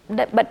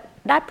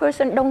that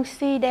person don't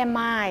see their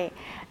mind.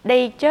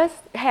 They just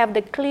have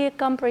the clear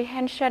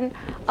comprehension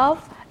of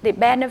the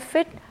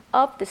benefit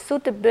of the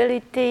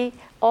suitability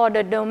or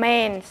the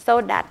domain,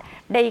 so that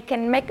they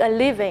can make a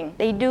living.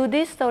 They do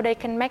this so they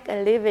can make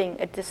a living.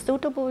 It's a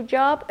suitable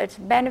job, it's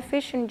a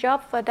beneficial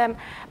job for them,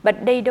 but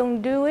they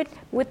don't do it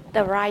with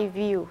the right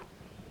view.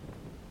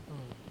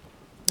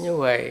 Như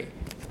vậy,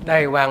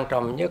 đây quan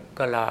trọng nhất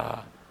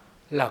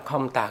là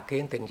không tà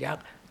kiến tỉnh giác.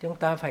 Chúng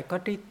ta phải có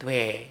trí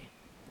tuệ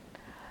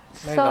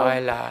mới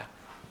gọi là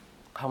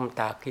không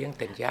tà kiến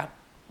tỉnh giác.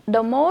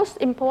 The most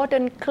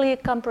important clear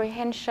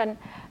comprehension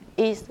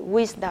is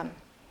wisdom.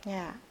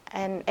 Yeah.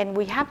 And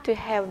we have to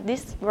have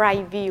this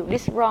right view,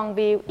 this wrong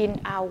view in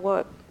our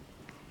work.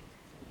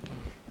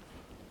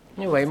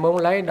 Như vậy muốn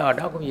lấy đó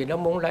cái gì đó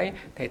muốn lấy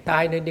thì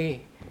tay nó đi.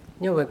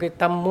 Như vậy cái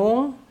tâm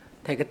muốn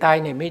thì cái tay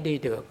này mới đi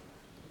được.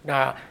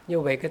 Như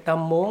vậy cái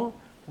tâm muốn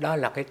đó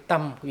là cái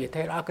tâm, vì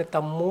thế đó cái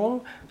tâm muốn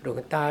rồi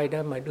cái tay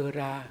đó mà đưa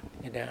ra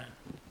như đó.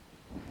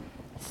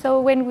 So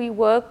when we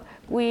work,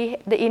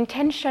 the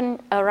intention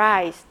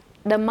arises.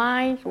 The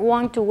mind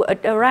wants to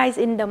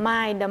arise in the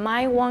mind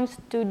wants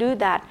to do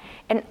that.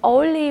 And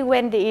only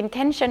when the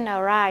intention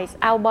arises,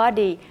 our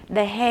body,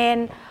 the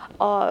hand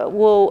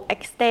will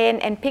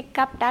extend and pick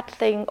up that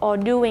thing or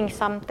doing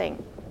something.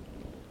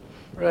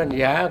 Rồi hành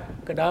giả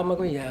cái đó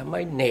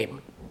mới niệm.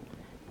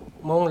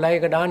 Muốn lấy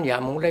cái đó hành giả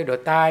muốn lấy, rồi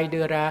tay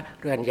đưa ra,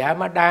 rồi hành giả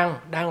mới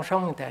đang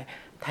sống như thế.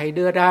 Thầy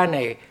đưa ra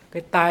này,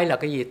 cái tay là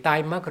cái gì?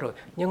 Tay mất rồi,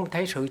 nhưng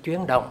thấy sự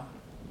chuyển động.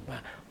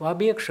 Và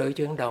biết sự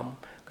chuyển động,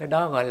 cái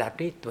đó gọi là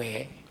trí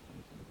tuệ.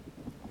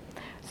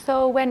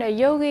 So when a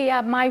yogi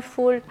is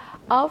mindful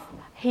of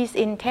his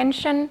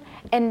intention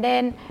and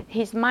then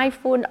he's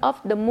mindful of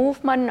the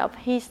movement of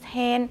his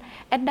hand,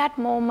 at that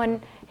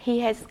moment he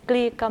has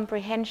clear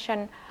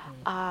comprehension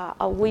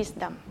of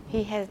wisdom.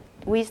 He has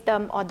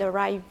wisdom or the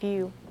right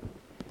view.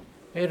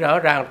 Thế rõ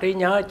ràng trí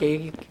nhớ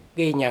chỉ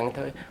ghi nhận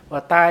thôi, và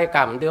tay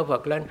cầm đưa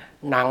vật lên,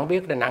 nặng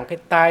biết là nặng, cái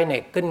tay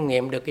này kinh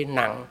nghiệm được cái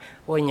nặng,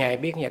 ôi nhẹ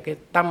biết nhẹ, cái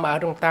tâm ở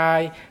trong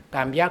tay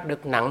cảm giác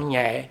được nặng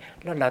nhẹ,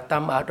 đó là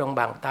tâm ở trong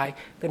bàn tay.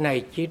 Cái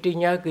này chỉ trí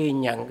nhớ ghi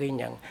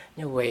nhận.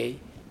 Như vậy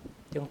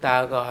chúng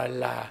ta gọi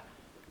là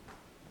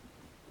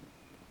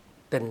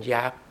tỉnh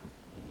giác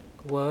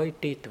với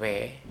trí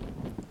tuệ.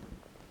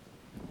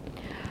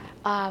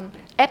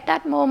 At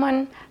that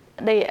moment,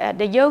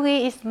 the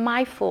yogi is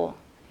mindful.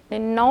 He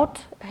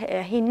notes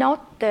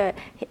the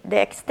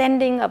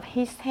extending of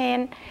his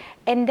hand,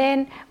 and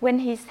then when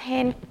his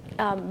hand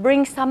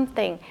brings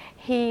something,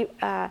 he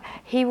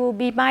will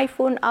be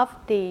mindful of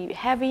the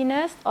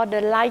heaviness or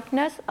the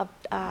lightness of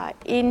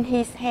in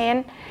his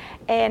hand,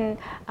 and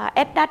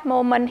at that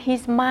moment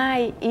his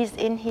mind is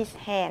in his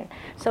hand.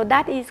 So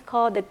that is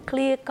called the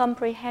clear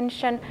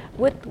comprehension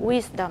with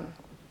wisdom.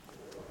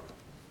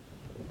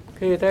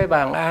 Khi tới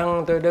bàn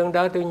ăn, tôi đứng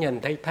đó tôi nhìn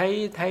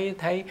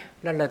thấy,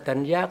 đó là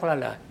tỉnh giác, đó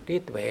là trí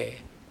tuệ,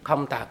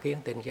 không tà kiến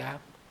tỉnh giác.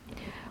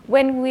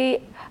 When we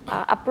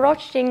are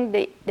approaching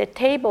the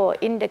table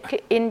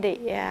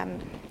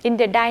in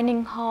the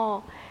dining hall,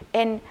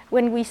 and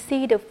when we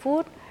see the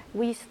food,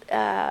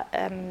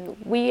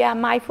 we are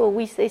mindful.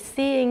 We say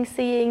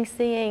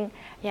seeing.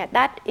 Yeah,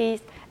 that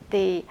is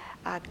the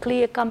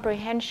clear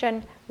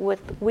comprehension with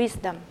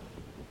wisdom.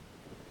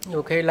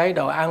 Nhiều khi lấy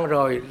đồ ăn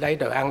rồi, lấy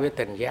đồ ăn với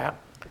tỉnh giác,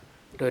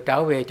 rồi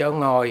trở về chỗ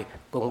ngồi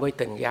cùng với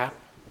tỉnh giác.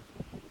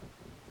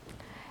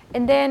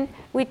 And then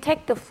we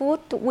take the food,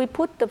 we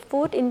put the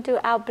food into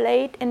our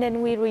plate, and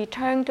then we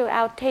return to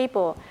our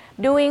table.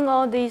 Doing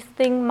all these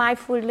things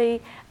mindfully,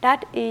 that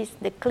is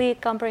the clear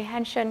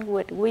comprehension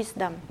with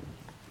wisdom.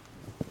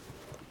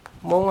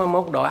 Muốn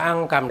múc đồ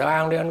ăn, cầm đồ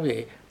ăn đi anh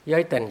vị,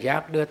 với tỉnh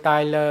giác đưa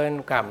tay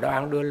lên, cầm đồ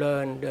ăn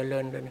đưa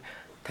lên.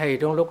 Thì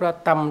trong lúc đó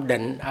tâm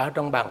định ở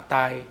trong bàn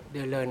tay,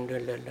 đưa lên.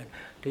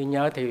 Thì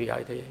nhớ thì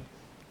vậy thì.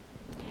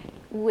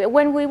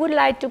 When we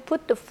would like to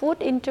put the food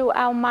into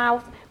our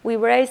mouth, we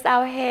raise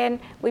our hand,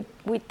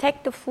 we take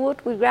the food,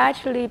 we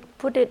gradually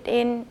put it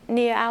in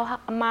near our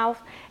mouth,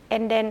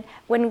 and then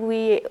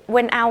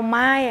when our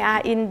mind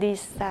are in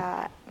this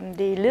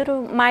the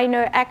little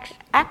minor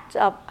act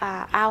of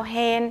our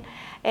hand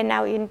and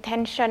our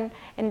intention,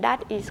 and that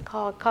is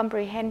called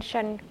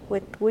comprehension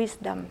with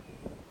wisdom.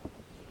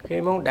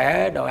 Khi muốn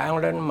để đồ ăn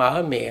lên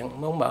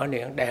muốn mở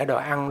miệng để đồ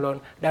ăn luôn,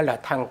 đó là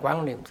thân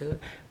quán niệm xứ.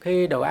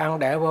 Khi đồ ăn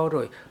để vô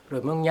rồi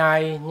muốn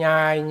nhai,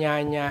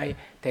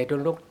 thì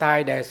trong lúc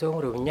tay đè xuống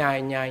rồi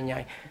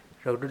nhai,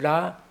 rồi lúc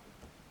đó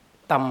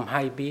tâm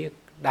hay biết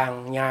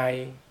đang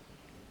nhai.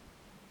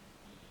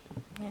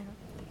 Yeah.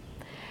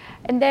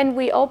 And then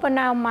we open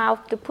our mouth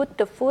to put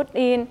the food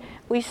in,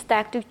 we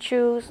start to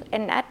choose,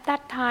 and at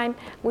that time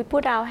we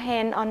put our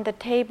hand on the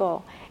table,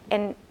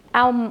 and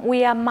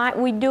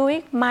we do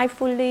it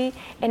mindfully,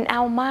 and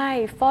our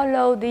mind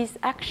follow these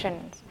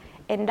actions,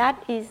 and that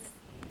is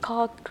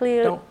called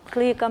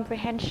clear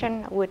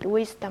comprehension with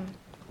wisdom.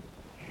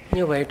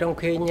 Như vậy trong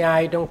khi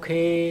nhai, trong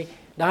khi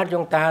đó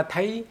chúng ta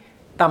thấy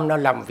tâm nó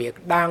làm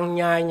việc, đang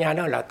nhai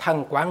đó là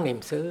thân quán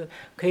niệm xứ.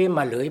 Khi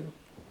mà lưỡi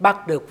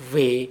bắt được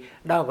vị,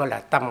 đó gọi là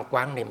tâm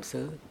quán niệm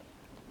xứ.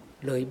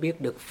 Lưỡi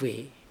biết được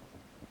vị.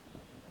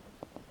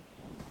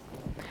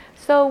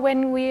 So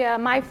when we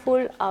are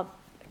mindful of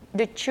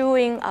the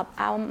chewing of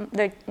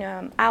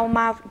our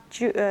mouth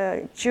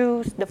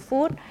chews the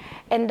food,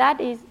 and that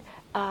is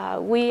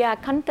we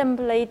are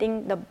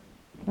contemplating the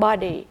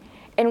body.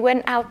 And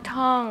when our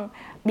tongue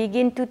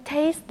begin to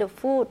taste the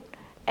food,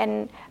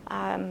 and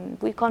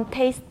we call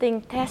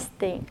testing,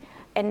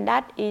 and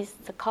that is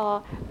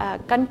called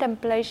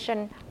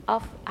contemplation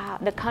of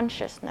the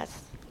consciousness.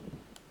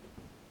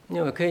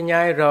 Nhưng mà khi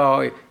nhai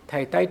rồi,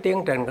 thầy thấy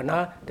tiến trình của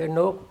nó, tới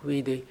nuốt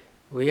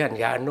vị hành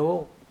giả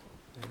nuốt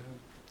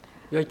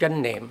với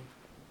chánh niệm.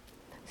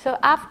 So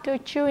after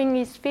chewing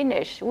is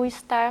finished, we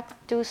start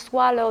to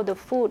swallow the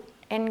food,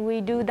 and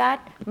we do that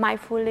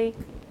mindfully.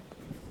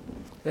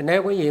 Thì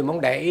nếu quý vị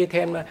muốn để ý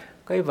thêm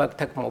cái vật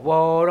thực mà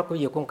vô đó, quý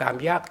vị cũng cảm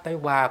giác tới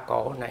qua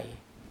cổ này,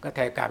 có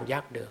thể cảm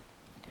giác được.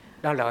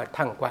 Đó là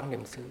thân quán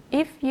niệm xứ.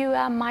 If you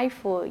are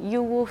mindful,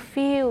 you will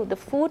feel the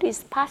food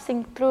is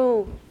passing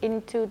through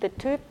into the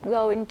tube,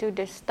 go into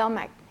the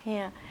stomach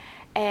here,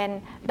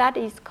 and that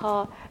is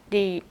called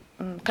the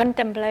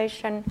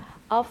contemplation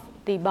of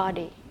the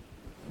body.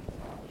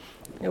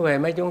 Như vậy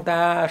mà chúng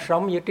ta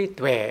sống với trí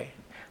tuệ,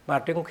 mà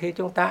trong khi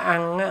chúng ta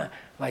ăn á,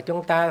 và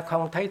chúng ta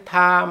không thấy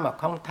tham, mà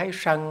không thấy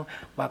sân,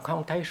 mà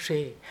không thấy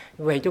si.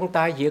 Vậy chúng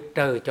ta diệt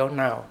trừ chỗ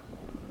nào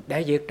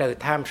để diệt trừ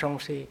tham sân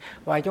si?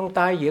 Và chúng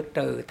ta diệt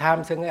trừ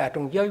tham sân ở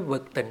trong giới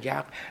vực tỉnh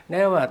giác.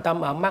 Nếu mà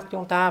tâm ở mắt,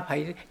 chúng ta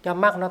phải cho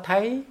mắt nó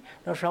thấy,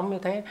 nó sống như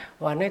thế.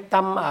 Và nếu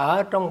tâm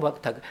ở trong vật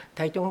thực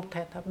thì chúng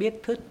ta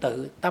biết thứ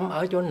tự tâm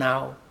ở chỗ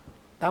nào.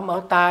 Tâm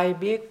ở tai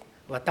biết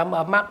và tâm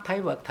ở mắt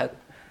thấy vật thực,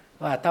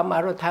 và tâm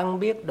ở thân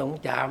biết đụng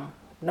chạm,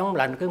 nóng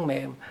lạnh cứng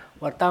mềm,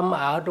 và tâm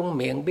ở trong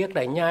miệng biết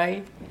là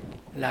nhai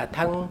là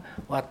thân,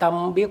 và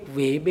tâm biết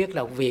vị biết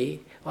là vị,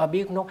 và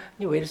biết nó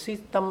như vậy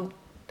tâm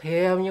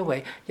theo như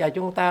vậy, và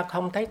chúng ta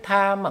không thấy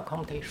tham mà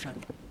không thấy sân.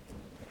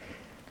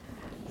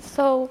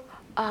 So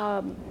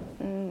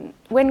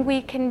when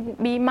we can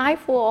be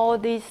mindful of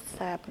all these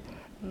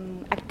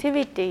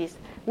activities,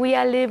 we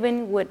are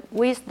living with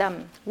wisdom.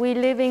 We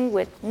living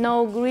with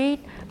no greed,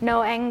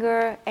 no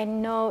anger,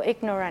 and no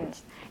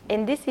ignorance.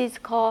 And this is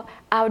called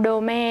our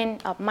domain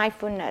of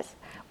mindfulness.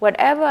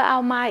 Whatever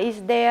our mind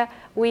is there,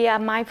 we are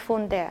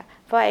mindful there.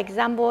 For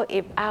example,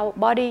 if our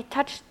body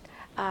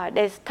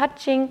there's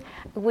touching,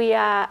 we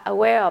are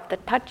aware of the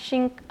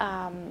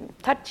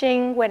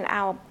touching. When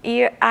our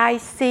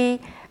eyes see,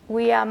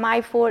 we are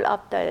mindful of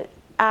the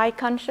eye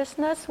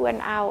consciousness.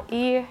 When our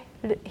ear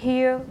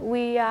hear,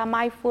 we are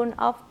mindful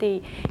of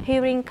the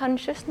hearing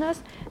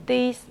consciousness.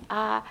 These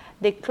are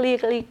the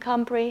clearly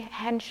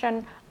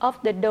comprehension of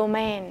the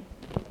domain.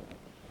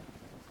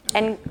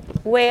 And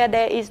where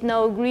there is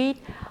no greed,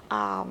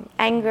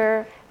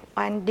 anger,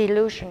 and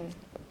delusion.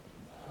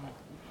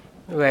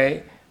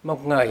 Vậy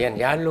một người hành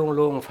giả luôn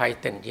luôn phải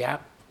tỉnh giác,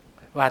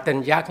 và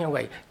tỉnh giác như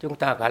vậy chúng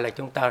ta gọi là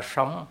chúng ta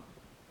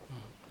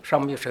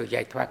sống như sự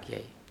giải thoát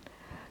vậy.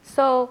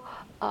 So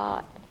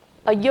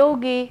a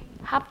yogi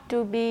have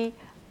to be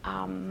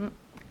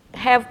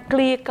have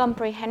clear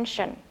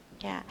comprehension,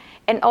 yeah.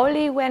 And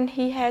only when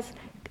he has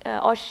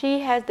or she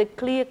has the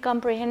clear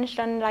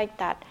comprehension like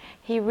that,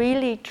 he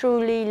really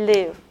truly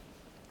live.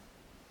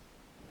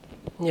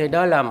 Như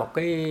đó là một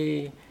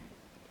cái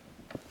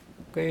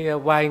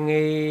oai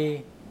nghi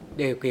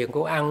điều kiện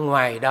của ăn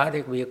ngoài đó,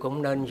 thì việc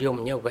cũng nên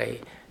dùng như vậy,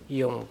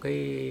 dùng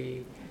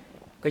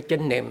cái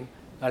chánh niệm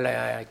gọi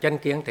là chánh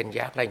kiến tỉnh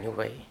giác là như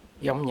vậy,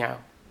 giống nhau.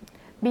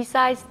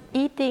 Besides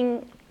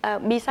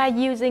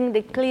using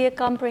the clear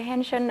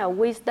comprehension of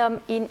wisdom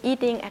in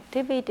eating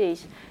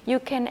activities, you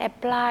can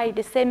apply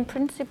the same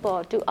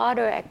principle to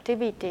other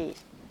activities.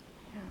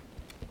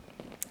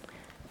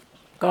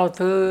 Câu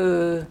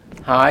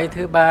hỏi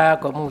thứ ba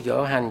của một vị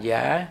hành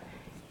giả: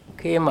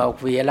 khi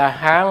một vị La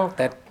Hán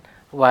tịch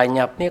và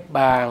nhập niết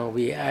bàn,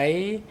 vị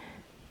ấy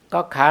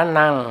có khả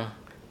năng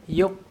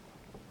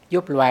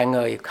giúp loài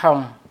người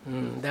không?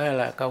 Đó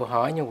là câu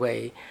hỏi như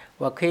vậy.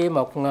 Và khi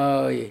một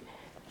người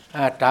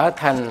trở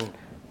thành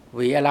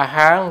vị La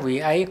Hán, vị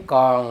ấy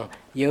còn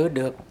giữ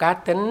được cá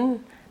tính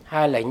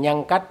hay là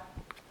nhân cách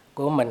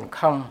của mình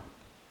không?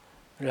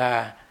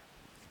 Là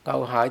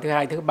câu hỏi thứ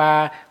hai. Thứ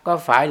ba, có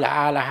phải là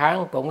A La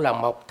Hán cũng là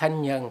một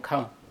thánh nhân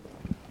không?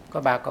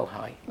 Có 3 câu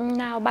hỏi.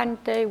 Now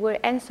Bhante will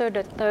answer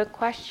the third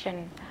question.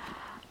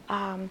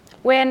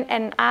 When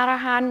an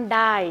Arahant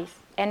dies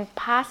and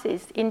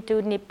passes into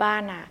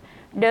Nibbana,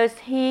 does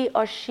he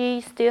or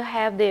she still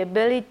have the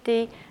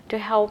ability to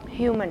help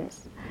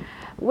humans?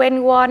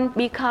 When one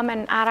becomes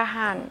an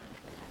Arahant,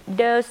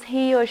 does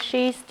he or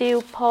she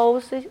still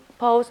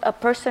pose a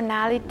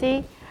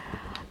personality?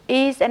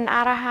 Is an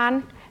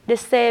Arahant the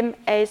same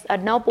as a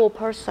noble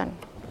person?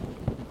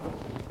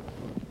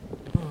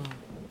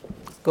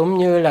 Cũng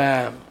như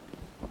là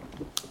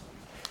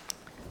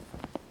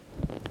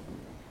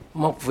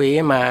một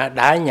vị mà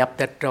đã nhập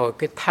tịch rồi,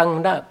 cái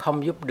thân đó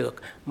không giúp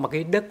được, mà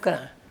cái đức đó,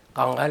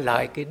 còn ở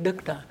lại cái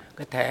đức đó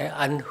có thể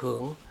ảnh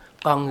hưởng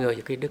con người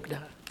với cái đức đó.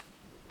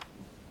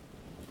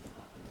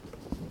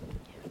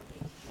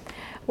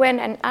 When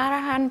an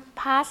Arahant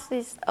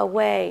passes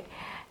away,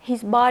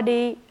 his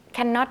body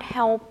cannot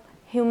help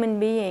human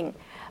being,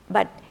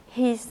 but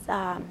his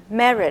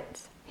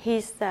merits,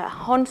 his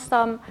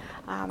wholesome,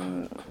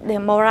 the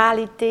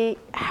morality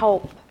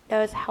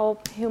does help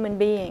human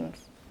beings.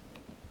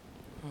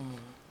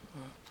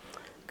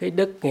 Cái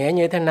đức nghĩa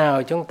như thế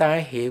nào? Chúng ta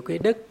hiểu cái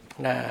đức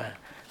là,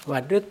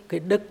 và cái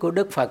đức của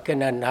Đức Phật, cho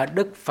nên ở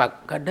Đức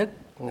Phật có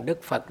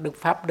Đức Phật, Đức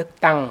Pháp, Đức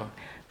Tăng.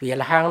 Vị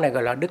La Hán này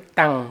gọi là Đức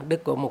Tăng,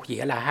 đức của một vị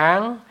La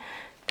Hán.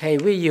 Thì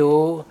ví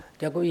dụ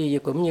cho quý vị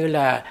cũng như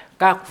là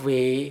các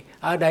vị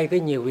ở đây có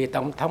nhiều vị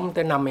tổng thống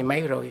tới 50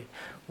 mấy rồi,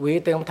 vị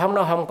tổng thống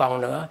nó không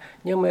còn nữa,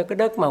 nhưng mà cái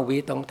đức mà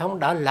vị tổng thống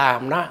đã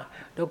làm đó,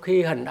 đôi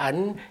khi hình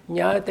ảnh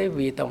nhớ tới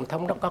vị tổng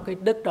thống đó có cái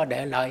đức đó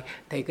để lại,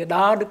 thì cái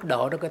đó đức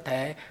độ đó có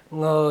thể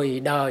người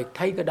đời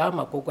thấy cái đó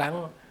mà cố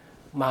gắng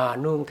mà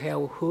nương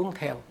theo, hướng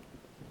theo.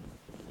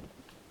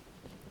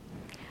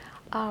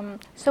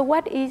 So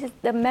what is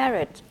the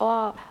merit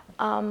or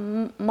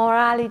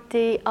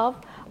morality of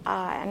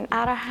an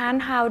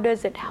Arahant? How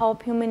does it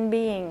help human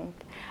beings?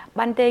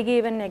 Bhante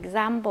gave an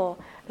example.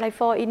 Like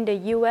for in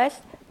the US,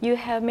 you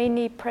have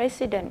many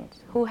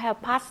presidents who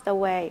have passed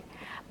away,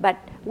 but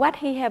what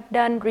he have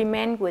done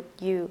remain with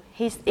you.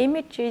 His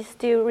images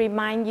still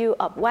remind you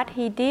of what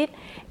he did,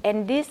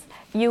 and this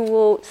you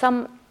will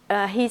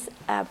his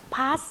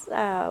past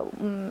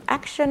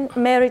action,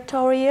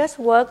 meritorious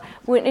work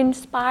will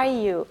inspire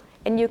you,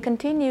 and you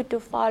continue to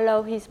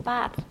follow his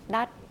path.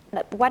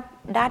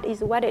 That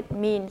is what it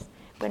means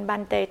when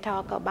Bhante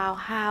talk about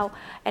how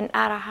an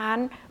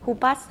Arahant who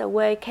passed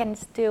away can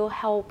still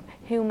help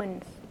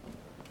humans.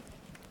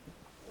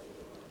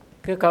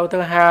 Cái câu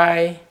thứ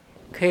hai,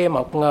 khi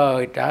một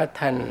người trở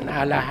thành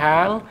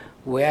A-la-hán,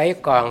 vị ấy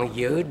còn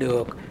giữ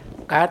được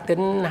cá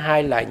tính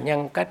hay là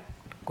nhân cách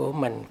của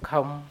mình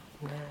không?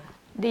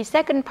 The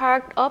second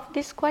part of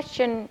this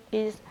question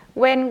is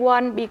when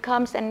one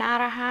becomes an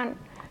Arahant,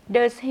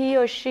 does he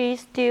or she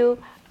still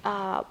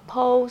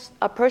pose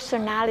a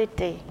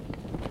personality?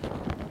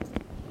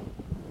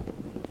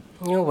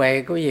 Như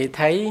vậy quý vị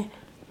thấy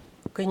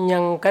cái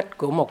nhân cách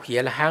của một vị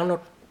A-la-hán nó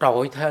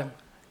trội hơn,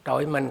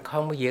 trội mình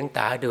không diễn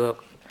tả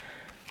được.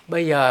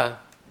 Bây giờ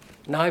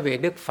nói về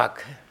Đức Phật.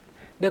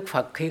 Đức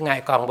Phật khi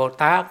Ngài còn Bồ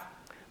Tát,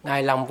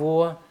 Ngài làm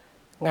vua,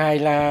 Ngài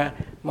là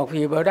một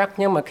vị Bồ Tát,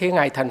 nhưng mà khi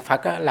Ngài thành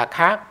Phật là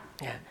khác.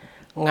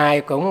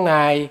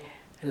 Ngài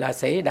là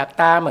Sĩ Đạt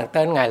Ta mà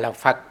tên Ngài là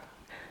Phật.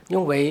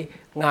 Nhưng vì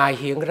Ngài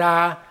hiện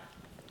ra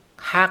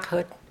khác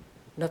hết,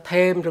 nó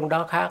thêm trong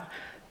đó khác.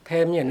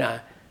 Thêm như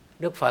là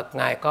Đức Phật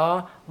Ngài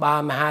có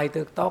 32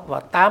 tướng tốt và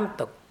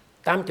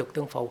 80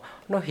 tướng phụ.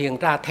 Nó hiện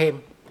ra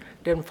thêm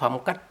trên phẩm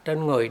cách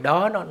trên người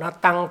đó, nó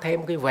tăng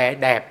thêm cái vẻ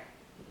đẹp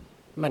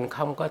mình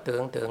không có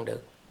tưởng tượng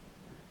được.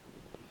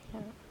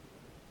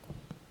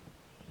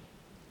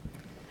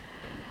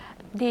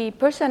 The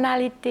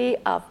personality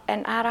of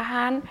an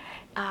Arahant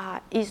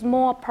is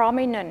more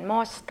prominent,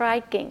 more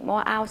striking,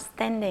 more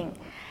outstanding.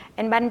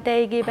 And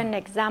Bhante gave an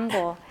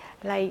example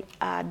like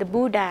the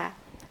Buddha.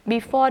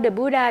 Before the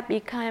Buddha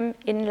became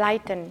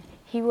enlightened,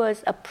 he was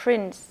a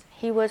prince.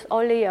 He was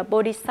only a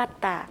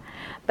bodhisattva.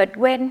 But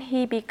when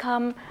he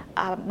became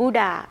a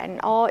Buddha, an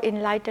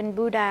all-enlightened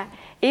Buddha,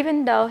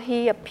 even though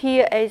he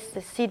appeared as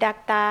a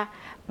Siddhartha,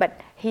 but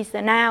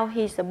now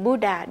he's a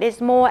Buddha,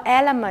 there's more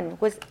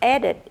element was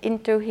added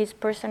into his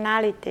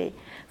personality.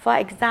 For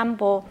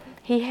example,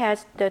 he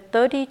has the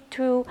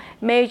 32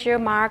 major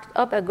marks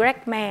of a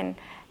great man.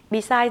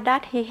 Besides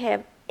that, he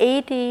has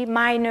 80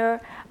 minor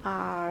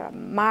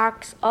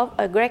marks of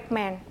a great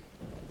man.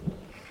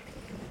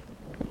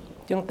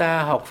 Chúng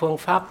ta học phương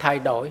pháp thay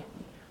đổi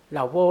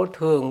là vô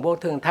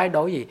thường thay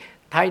đổi gì?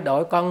 Thay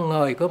đổi con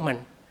người của mình.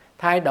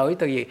 Thay đổi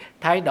từ gì?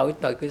 Thay đổi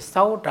từ cái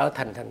xấu trở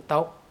thành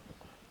tốt.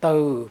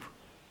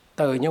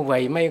 Từ như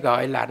vậy mới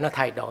gọi là nó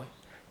thay đổi.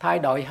 Thay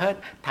đổi hết,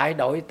 thay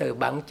đổi từ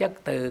bản chất,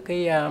 từ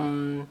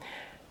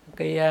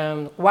cái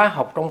hóa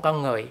học trong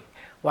con người,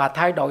 và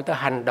thay đổi từ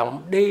hành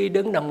động, đi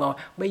đứng nằm ngồi.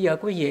 Bây giờ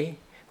quý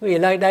vị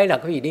lên đây là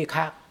quý vị đi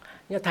khác.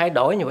 Nhưng thay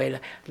đổi như vậy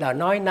là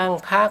nói năng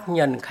khác,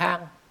 nhìn khác.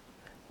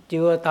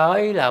 Chưa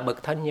tới là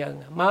bậc thanh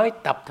nhân, mới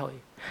tập thôi.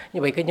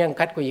 Như vậy cái nhân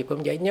cách của quý vị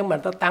cũng vậy, nhưng mà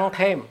nó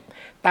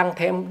tăng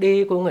thêm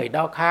đi của người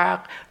đó khác,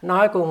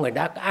 nói của người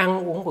đó,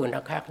 ăn uống của người đó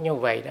khác, như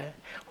vậy đó.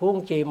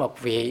 Huống chi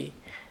một vị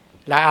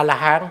là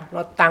A-la-hán,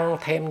 nó tăng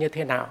thêm như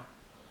thế nào?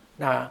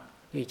 Đó,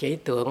 vì chỉ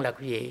tưởng là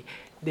quý vị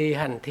đi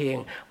hành thiền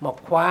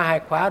một khóa, 2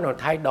 khóa rồi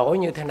thay đổi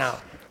như thế nào?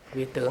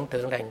 Vì tưởng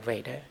là như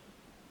vậy đó.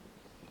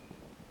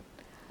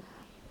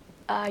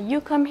 You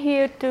come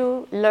here to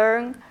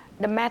learn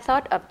the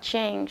method of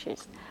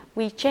changes.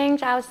 We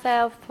change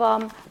ourselves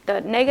from the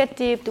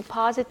negative to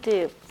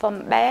positive,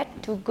 from bad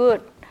to good.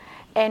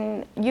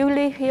 And you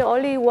live here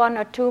only 1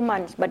 or 2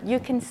 months, but you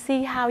can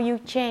see how you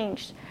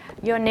change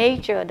your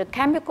nature. The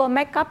chemical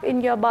makeup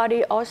in your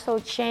body also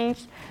change.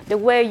 The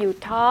way you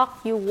talk,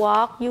 you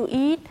walk, you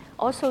eat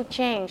also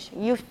change.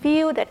 You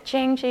feel that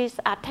changes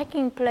are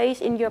taking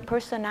place in your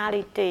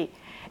personality.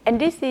 And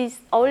this is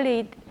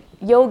only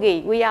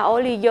yogi. We are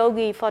only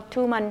yogi for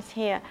 2 months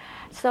here.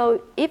 So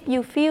if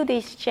you feel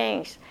this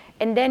change,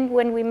 and then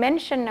when we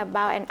mention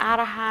about an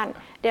Arahant,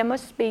 there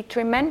must be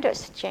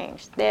tremendous change.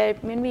 There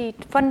may be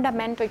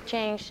fundamental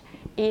change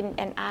in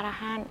an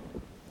Arahant.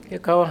 Cái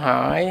câu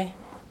hỏi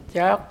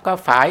chắc có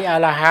phải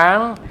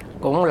A-la-hán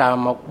cũng là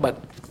một bậc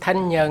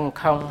thánh nhân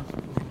không?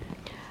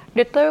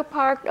 The third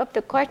part of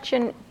the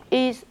question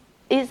is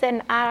an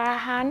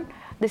Arahant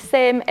the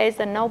same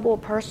as a noble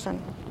person?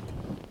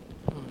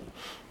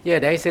 Giờ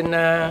để xin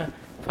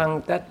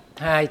phân tích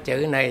 2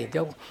 chữ này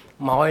chút.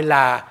 Một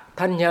là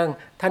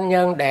thánh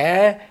nhân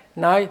để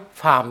nói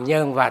phàm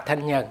nhân và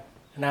thánh nhân.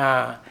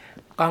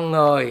 Con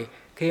người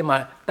khi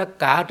mà tất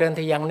cả trên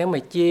thế gian nếu mà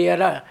chia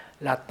đó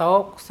là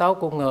tốt, xấu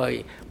của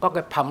người, có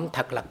cái phẩm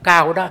thật là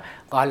cao đó,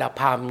 gọi là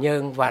phàm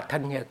nhân và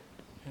thánh nhân.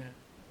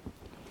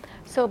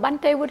 So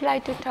Bhante would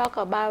like to talk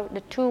about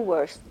the 2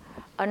 words,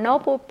 a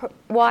noble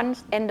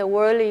ones and the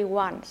worldly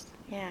ones.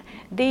 Yeah.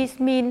 These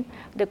mean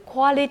the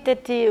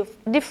qualitative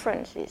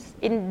differences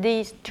in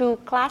these 2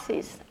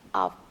 classes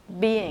of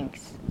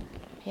beings.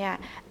 Yeah.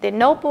 The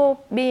noble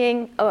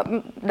being,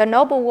 the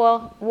noble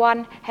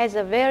one has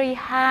a very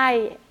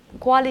high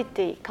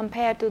quality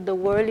compared to the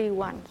worldly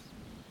ones.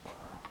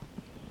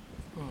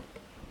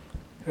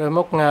 Rồi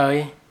một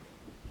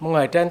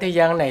người trên thế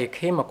gian này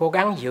khi mà cố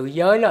gắng giữ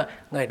giới đó,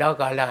 người đó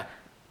gọi là,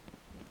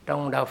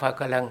 trong đạo Phật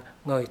gọi là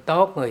người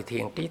tốt, người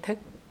thiện trí thức.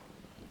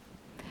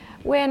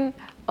 When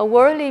a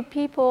worldly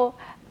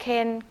people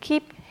can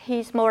keep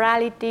his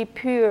morality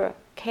pure,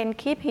 can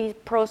keep his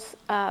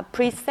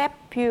precept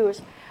pure,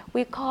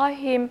 we call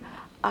him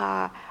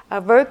a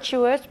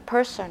virtuous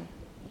person.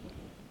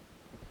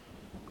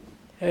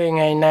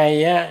 Ngày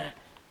này á,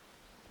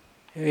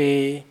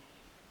 vì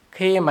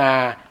khi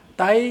mà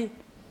tới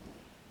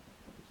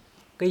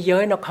cái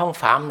giới nó không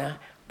phạm nữa,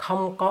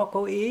 không có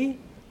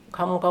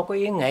cố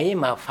ý nghĩ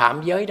mà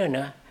phạm giới đó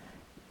nữa,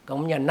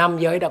 cũng như 5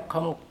 giới đó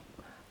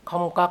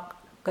không có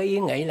cái ý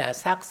nghĩ là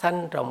sát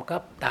sanh, trộm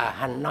cắp, tà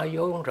hành, nói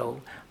dối, uống rượu,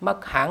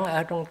 mất hẳn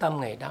ở trong tâm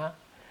người đó,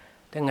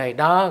 thì người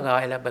đó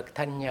gọi là bậc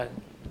thanh nhân.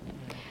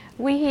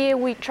 We here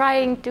we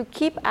trying to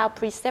keep our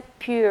precept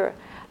pure,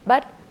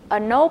 but a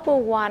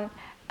noble one,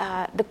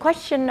 the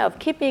question of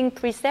keeping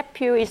precept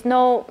pure is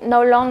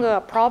no longer a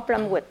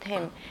problem with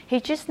him. He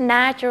just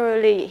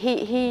naturally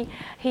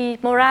he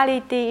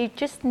morality is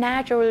just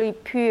naturally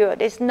pure.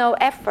 There's no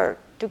effort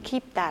to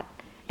keep that,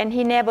 and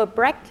he never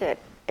breaks it.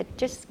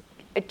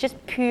 It's just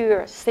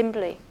pure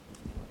simply.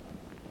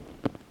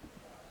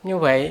 Như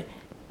vậy,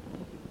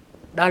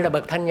 đó là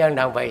bậc thanh nhân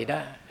là vậy đó.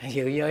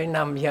 Giữ giới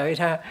 5 giới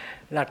đó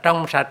là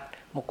trong sạch,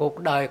 một cuộc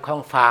đời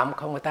không phạm,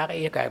 không có tác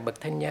ý cả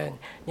bậc thanh nhân.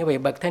 Như vậy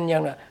bậc thanh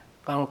nhân là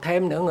còn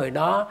thêm nữa, người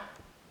đó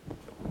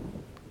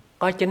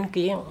có chánh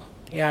kiến,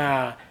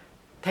 và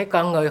thấy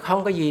con người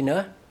không có gì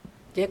nữa,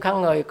 chỉ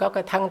con người có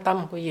cái thân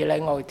tâm, cái gì lại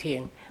ngồi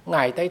thiền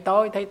ngày tới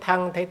tối, thấy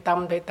thân, thấy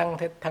tâm, thấy thân,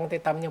 thấy thân, thấy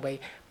tâm, như vậy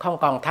không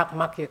còn thắc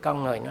mắc với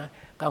con người nữa.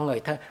 Con người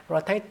thân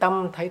rồi thấy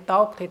tâm, thấy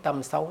tốt, thấy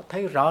tâm xấu,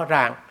 thấy rõ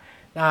ràng.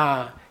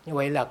 Như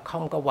vậy là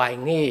không có hoài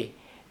nghi,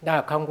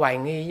 không hoài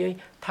nghi với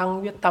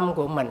thân với tâm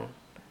của mình,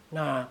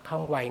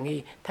 không hoài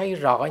nghi, thấy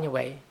rõ như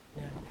vậy.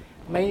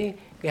 Mấy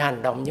cái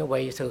hành động như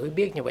vậy, sự hiểu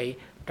biết như vậy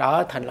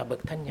trở thành là bậc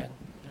thánh nhân.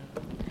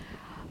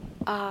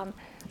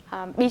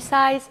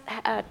 Besides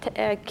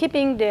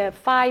keeping the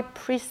 5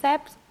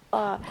 precepts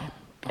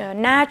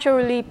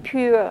naturally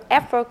pure,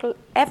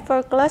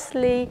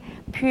 effortlessly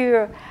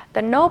pure,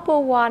 the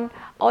noble one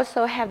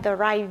also have the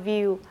right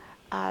view.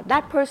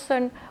 That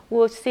person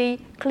will see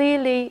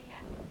clearly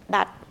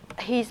that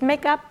he's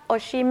made up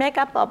or she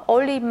made up of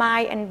only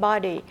mind and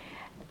body,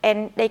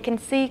 and they can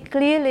see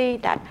clearly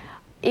that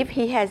if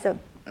he has a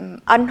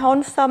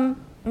unwholesome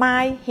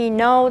mind, he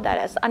knows that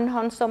it's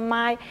unwholesome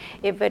mind.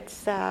 If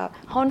it's a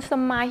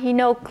wholesome mind, he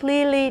knows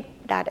clearly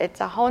that it's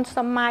a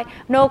wholesome mind.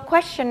 No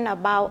question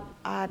about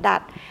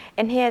that,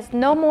 and he has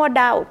no more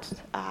doubts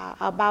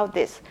about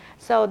this.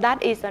 So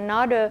that is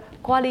another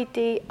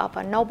quality of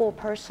a noble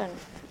person,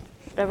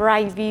 the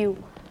right view.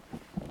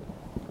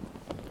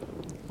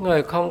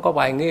 Người không có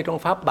hoài nghi trong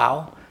pháp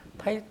bảo,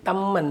 thấy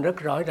tâm mình rất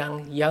rõ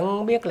ràng,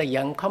 giận biết là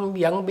giận, không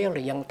giận biết là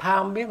giận,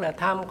 tham biết là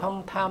tham,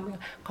 không tham,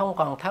 không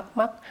còn thắc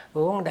mắc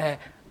vấn đề,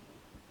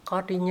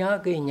 có trí nhớ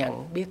ghi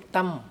nhận, biết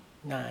tâm,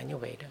 như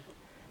vậy đó.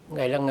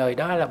 Người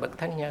đó là bậc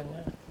thánh nhân.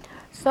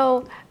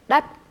 So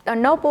that a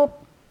noble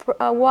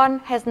one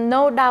has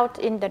no doubt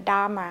in the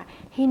Dharma.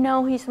 He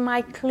knows his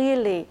mind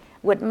clearly.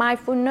 With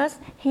mindfulness,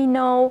 he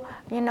know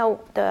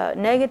the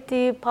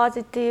negative,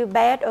 positive,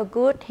 bad or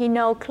good. He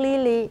know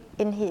clearly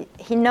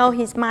he know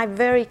his mind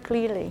very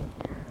clearly.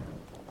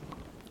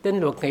 Tin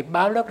luật nghiệp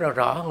báo rất là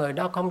rõ, người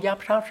đó không dám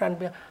sát sanh.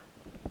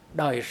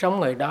 Đời sống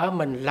người đó,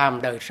 mình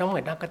làm đời sống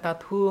người đó, người ta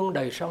thương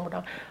đời sống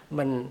đó,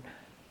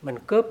 mình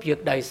cướp giật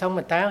đời sống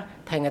người ta,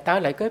 thì người ta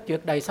lại cướp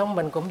giật đời sống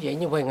mình cũng vậy.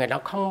 Như vậy người đó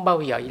không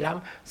bao giờ dám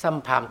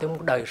xâm phạm tới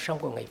đời sống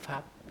của người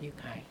Pháp giết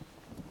hại.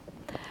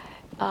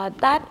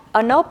 That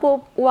a noble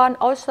one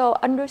also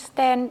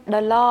understands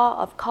the law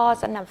of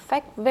cause and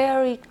effect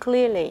very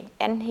clearly,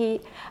 and he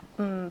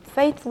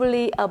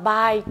faithfully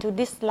abide to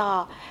this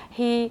law.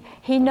 He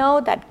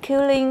knows that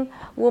killing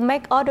will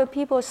make other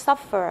people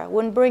suffer,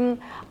 will bring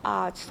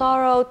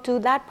sorrow to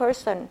that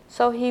person.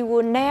 So he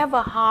will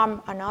never harm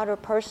another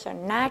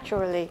person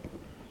naturally,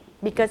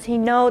 because he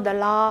knows the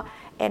law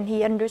and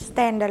he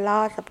understands the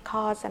laws of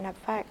cause and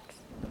effect.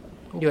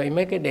 Vậy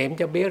mấy cái điểm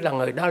cho biết là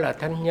người đó là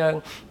thánh nhân,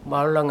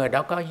 một là người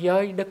đó có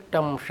giới đức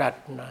trong sạch,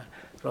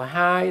 rồi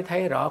hai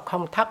thấy rõ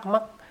không thắc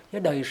mắc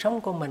với đời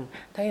sống của mình,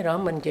 thấy rõ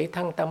mình chỉ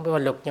thân tâm và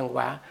luật nhân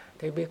quả,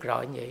 thấy biết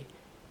rõ như vậy,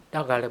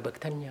 đó gọi là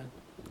bậc thánh nhân.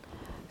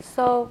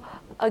 So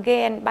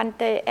again,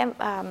 Bhante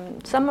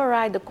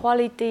summarize the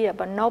quality of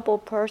a noble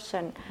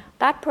person.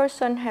 That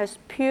person has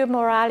pure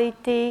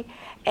morality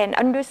and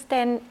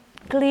understand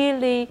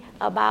clearly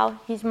about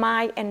his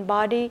mind and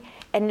body,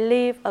 and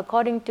live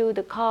according to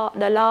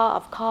the law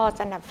of cause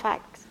and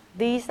effect.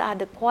 These are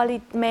the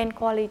main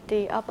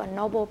quality of a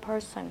noble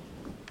person.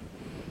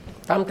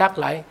 Tóm tắt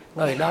lại,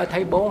 người đó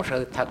thấy 4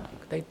 sự thật,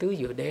 thấy tứ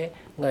diệu đế,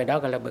 người đó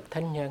gọi là bậc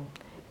thánh nhân.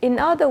 In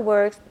other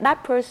words, that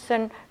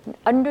person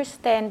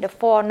understands the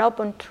Four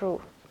Noble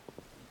Truths.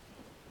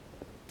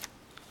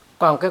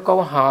 Còn cái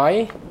câu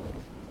hỏi,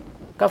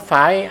 có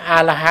phải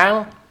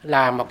A-la-hán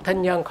là một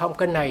thánh nhân không?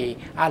 Cái này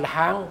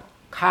A-la-hán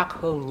khác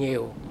hơn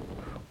nhiều,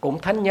 cũng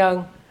thánh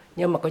nhân,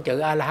 nhưng mà cái chữ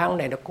A-la-hán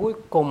này là cuối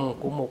cùng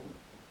của một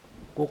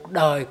cuộc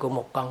đời của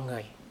một con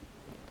người.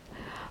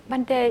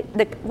 Bhante,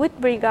 with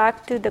regard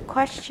to the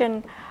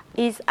question,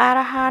 is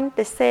Arahant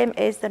the same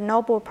as the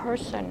noble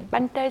person?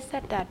 Bhante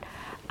said that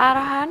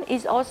Arahant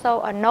is also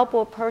a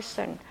noble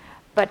person,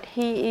 but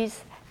he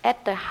is at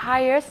the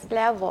highest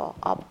level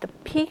of the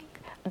peak,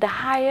 the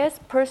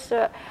highest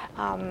person,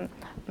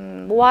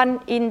 one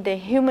in the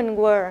human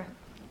world.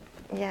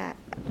 Yeah,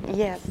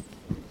 yes.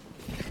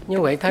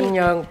 Như vậy thánh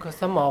nhân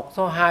số 1,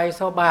 số 2,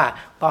 số 3,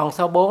 còn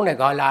số 4 này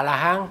gọi là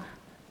A-la-hán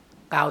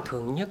cao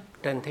thượng nhất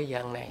trên thế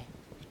gian này.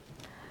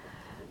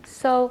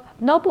 So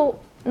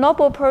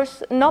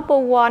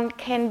noble one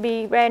can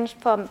be ranged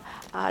from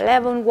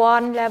level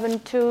 1, level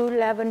 2,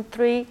 level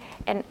 3,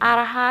 and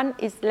Arahant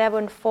is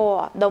level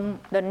 4,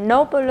 the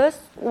noblest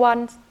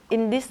ones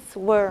in this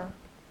world.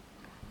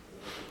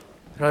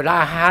 Rồi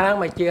A-la-hán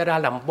mà chia ra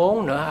làm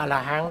 4 nữa,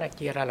 A-la-hán đã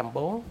chia ra làm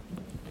 4.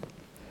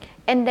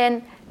 And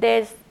then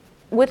there's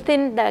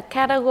within the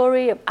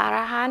category of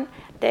Arahant,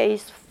 there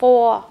is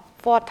four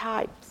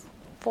types,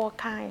 4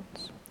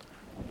 kinds.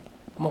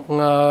 Một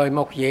người,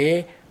 một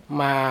vị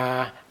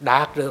mà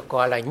đạt được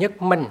gọi là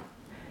nhất minh,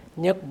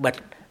 nhất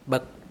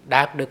bậc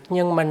đạt được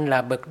nhân minh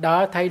là bậc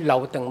đó thấy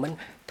lậu từng minh,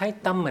 thấy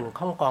tâm mình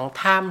không còn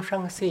tham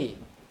sân si,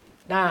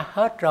 đã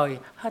hết rồi,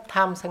 hết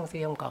tham sân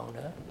si không còn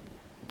nữa.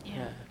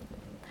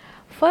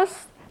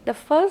 The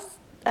first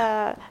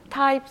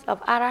types of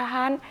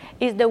Arahant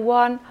is the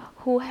one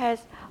who has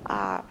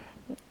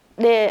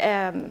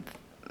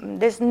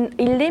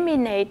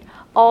eliminate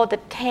all the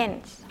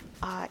tense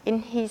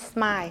in his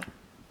mind.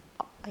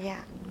 Yeah.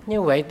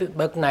 Như vậy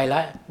bậc này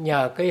là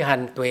nhờ cái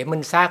hành tuệ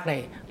minh sát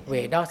này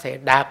về đó sẽ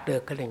đạt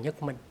được cái là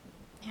nhất minh.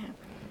 Yeah.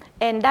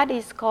 And that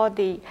is called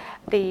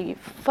the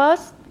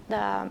first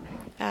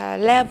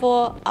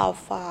level of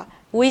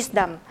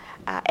wisdom.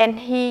 And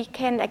he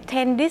can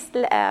attain this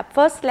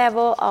first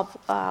level of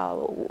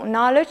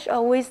knowledge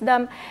or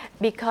wisdom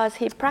because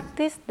he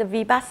practiced the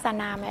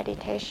vipassana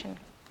meditation.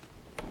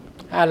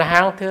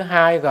 A-la-hán thứ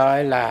hai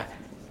gọi là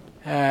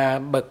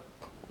bậc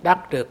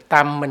đắc được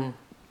tam minh.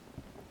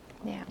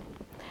 Yeah.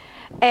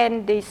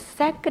 And the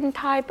second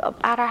type of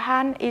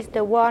Arahant is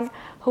the one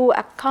who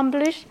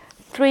accomplished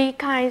 3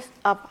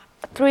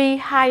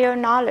 higher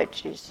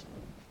knowledges.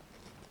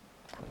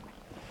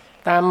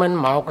 Tam minh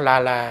một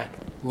là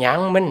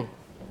nhãn minh,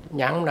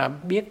 nhãn là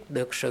biết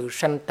được sự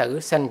sanh tử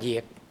sanh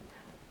diệt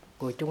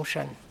của chúng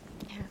sanh.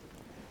 Yeah.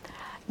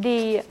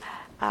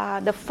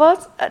 The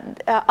first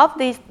of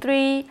these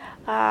 3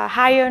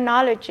 higher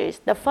knowledges,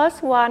 the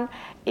first one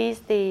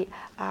is the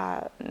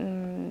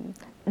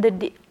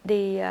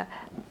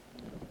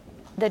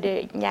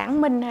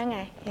nhãn minh hả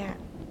ngài? Yeah.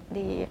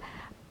 The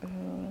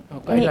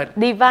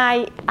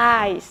divine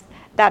eyes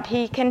that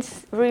he can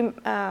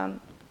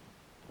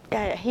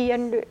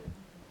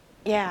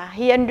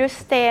he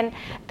understands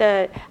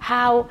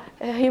how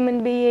a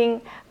human being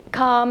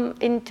come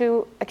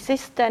into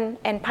existence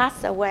and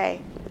pass away.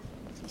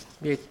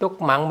 Vì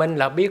túc mạng minh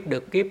là biết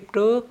được kiếp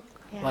trước,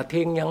 và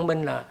thiên nhân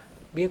minh là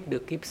biết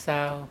được kiếp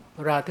sau.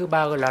 Ra thứ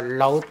ba gọi là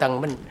lậu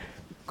tầng minh,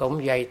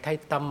 cũng vậy thấy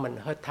tâm mình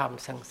hết tham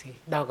sân si,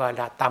 đó gọi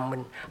là tam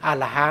minh,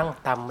 A-la-hán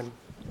tam minh.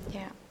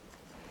 Yeah.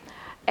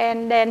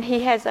 And then he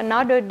has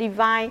another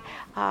divine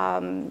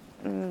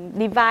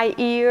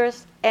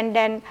ears, and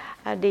then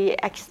the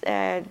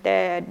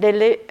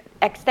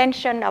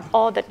extension of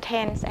all the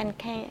tense and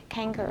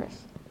cankers.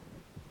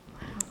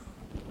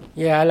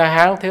 Và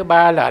A-la-hán thứ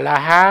ba là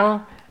A-la-hán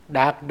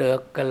đạt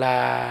được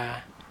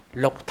là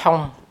lục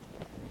thông.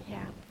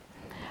 Yeah.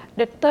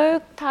 The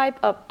third type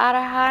of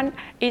Arahant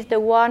is the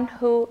one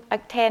who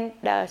attained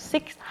the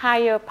 6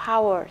 higher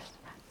powers.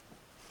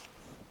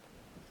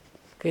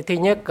 Cái thứ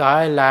nhất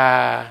gọi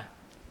là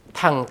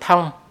thần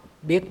thông,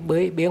 biết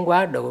biến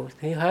hóa đủ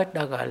thứ hết,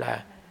 đó gọi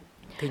là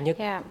thứ nhất.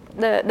 Yeah.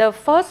 The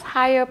first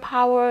higher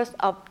powers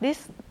of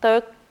these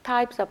third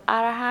types of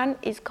Arahant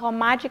is called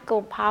magical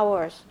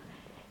powers.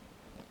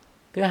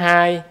 Thứ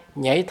hai,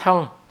 nhảy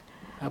thông,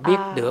 biết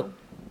được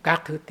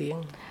các thứ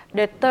tiếng.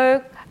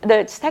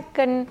 The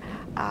second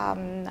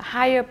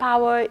higher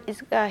power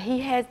is he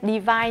has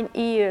divine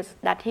ears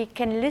that he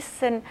can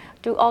listen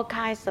to all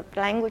kinds of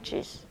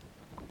languages.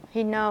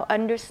 He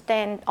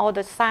understand all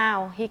the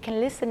sound. He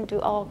can listen to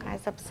all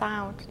kinds of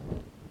sounds.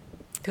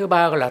 Thứ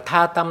ba gọi là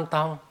tha tâm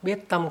thông,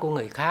 biết tâm của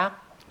người khác.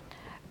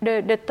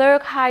 The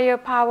third higher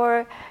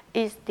power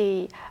is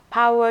the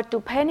power to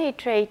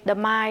penetrate the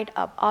mind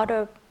of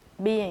other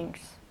beings.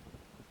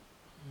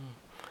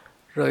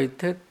 Rồi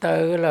thứ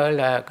tư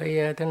là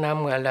cái thứ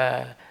năm gọi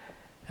là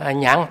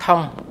nhãn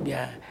thông,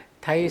 và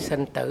thấy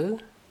sinh tử.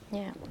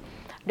 Yeah.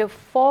 The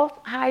fourth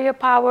higher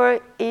power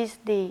is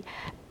the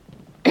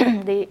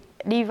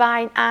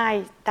divine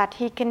eye that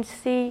he can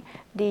see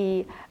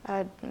the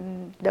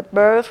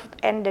birth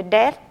and the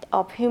death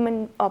of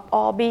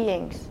all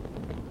beings.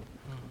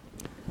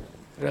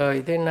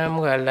 Rồi thứ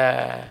năm gọi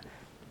là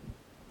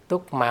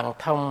túc mạng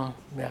thông,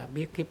 và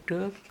biết kiếp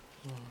trước.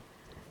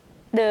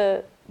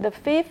 The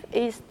fifth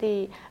is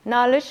the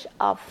knowledge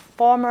of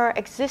former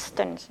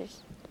existences.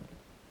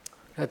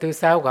 Rồi thứ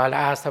sáu gọi là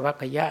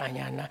asavakaya,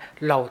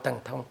 lầu tầng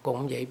thông,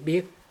 cũng vậy,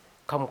 biết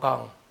không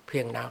còn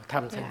phiền não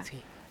tham sân si.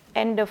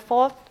 And the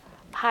fourth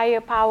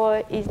higher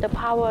power is the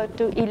power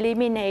to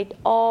eliminate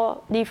all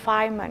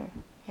defilement,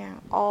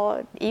 or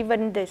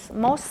even the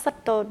most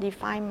subtle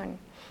defilement.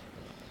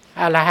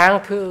 A-la-hán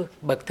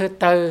bậc thứ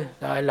tư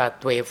gọi là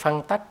tuệ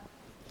phân tách.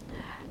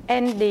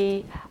 And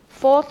the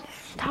fourth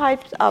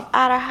type of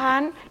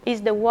Arahant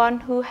is the one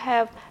who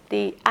have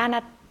the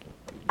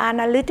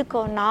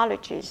analytical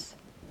knowledges.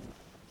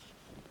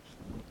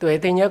 Tuệ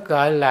thứ nhất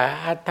gọi là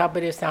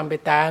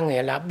Athapadisambhita,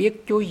 nghĩa là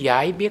biết chú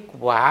giải, biết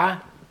quả,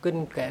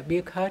 kinh kệ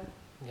biết hết.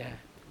 Yeah.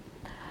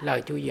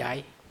 Lời chú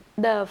giải.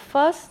 The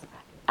first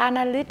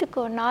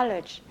analytical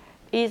knowledge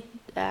is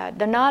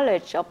the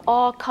knowledge of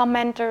all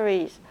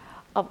commentaries,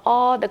 of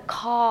all the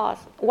cause,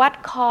 what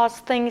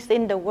cause things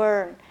in the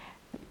world.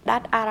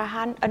 That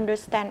Arahant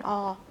understand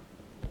all.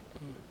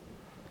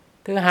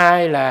 Thứ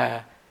hai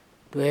là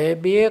tuệ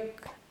biết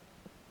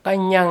cá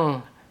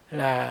nhân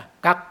là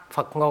các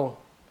Phật ngôn,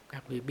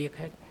 các vị biết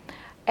hết.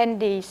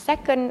 And the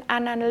second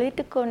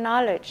analytical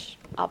knowledge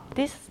of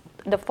this,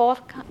 the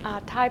fourth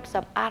types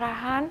of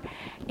Arahant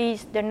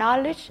is the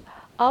knowledge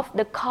of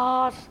the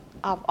cause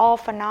of all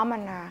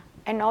phenomena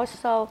and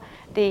also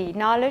the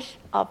knowledge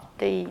of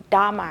the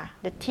Dharma,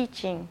 the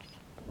teachings.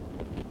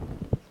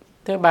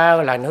 Thứ ba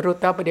là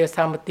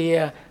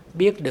Niruttapadisamatiya,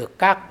 biết được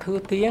các thứ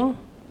tiếng.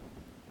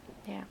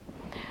 Yeah.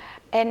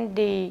 And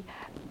the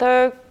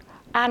third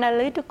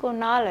analytical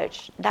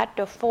knowledge that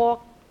the four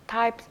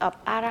types of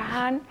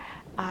Arahant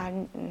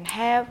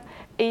have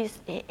is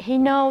he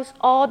knows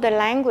all the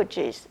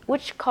languages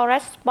which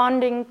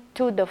corresponding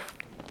to the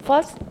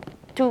first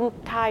two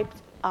types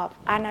of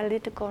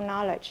analytical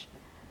knowledge.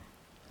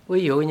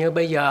 Ví dụ như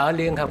bây giờ ở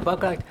Liên Hợp Quốc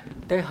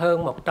tới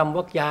hơn 100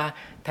 quốc gia,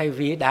 thầy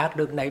vị đạt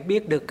được này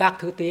biết được các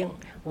thứ tiếng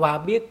và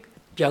biết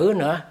chữ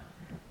nữa.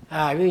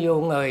 Ví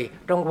dụ người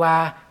Trung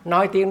Hoa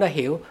nói tiếng đó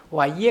hiểu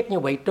và viết như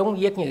vậy trúng,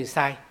 viết như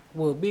sai,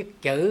 vừa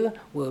biết chữ,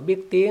 vừa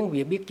biết tiếng,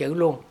 vừa biết chữ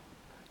luôn.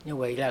 Như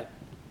vậy là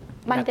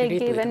Bhante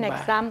give an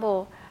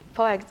example.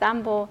 For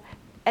example,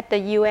 at the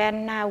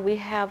UN now we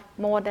have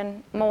more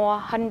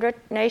 100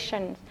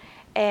 nations,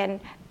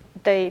 and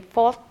the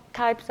fourth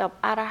types of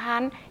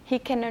Arahant, he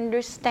can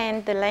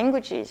understand the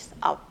languages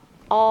of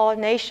all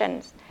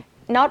nations,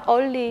 not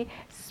only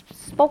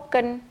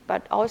spoken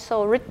but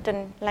also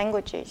written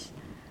languages.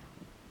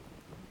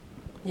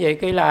 Vậy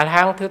cái là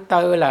Arahant thứ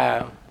tư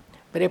là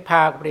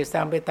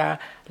Paripadisambhita,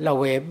 là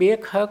về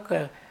biết hết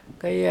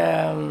cái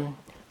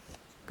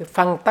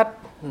phân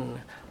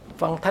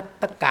tích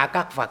tất cả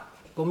các vật,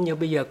 cũng như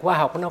bây giờ khoa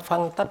học nó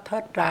phân tích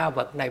hết ra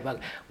vật này vật,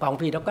 còn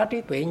vì nó có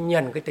trí tuệ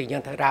nhìn cái tự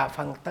nhiên thật ra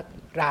phân tích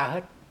ra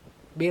hết,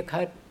 biết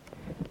hết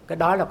cái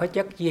đó là có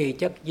chất gì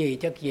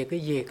cái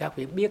gì các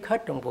vị biết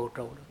hết trong vũ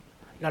trụ,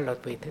 đó là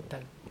tuệ thứ tư.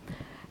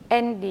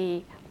 And the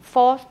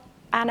fourth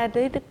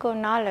analytical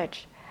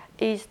knowledge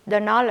is the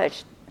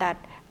knowledge that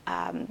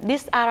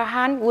this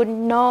Arahant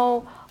would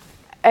know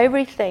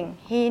everything.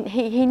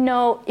 He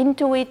know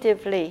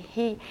intuitively.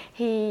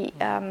 He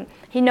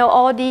know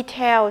all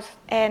details.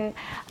 And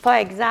for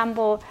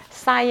example,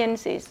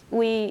 sciences,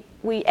 we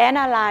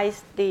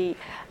analyze the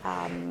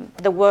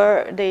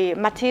world, the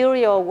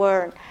material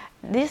world.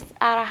 This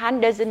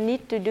Arahant doesn't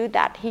need to do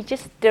that. He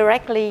just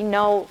directly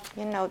know,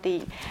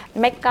 the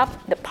makeup,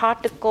 the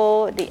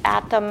particle, the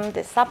atom,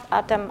 the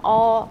subatom,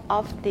 all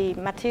of the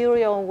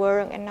material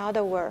world and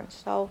other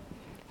worlds. So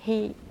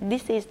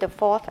this is the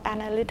fourth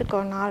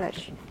analytical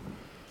knowledge.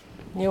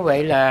 Như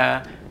vậy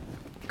là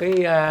cái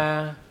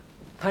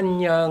thanh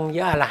nhân với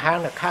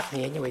A-la-hán là khác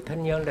nghĩa, như vậy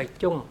thanh nhân là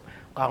chung,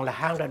 còn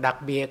A-la-hán là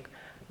đặc biệt.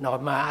 Nội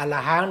mà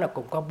A-la-hán là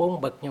cũng có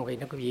 4 bậc, như vậy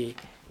nó có gì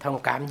thông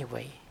cảm như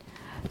vậy.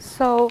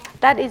 So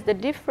that is the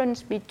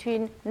difference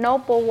between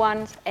noble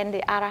ones and the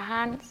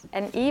Arahants,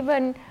 and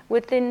even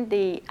within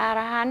the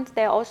Arahants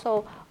there are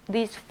also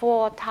these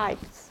 4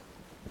 types,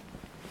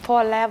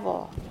 4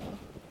 levels.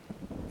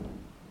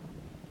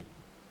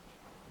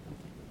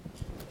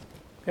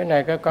 Cái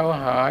này có câu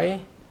hỏi,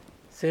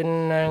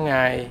 xin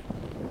Ngài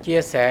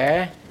chia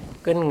sẻ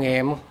kinh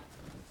nghiệm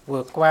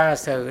vượt qua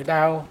sự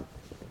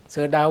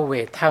đau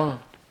về thân,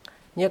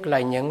 nhất là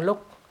những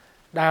lúc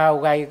đau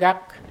gay gắt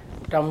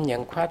trong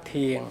những khóa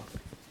thiền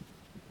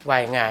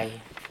vài ngày.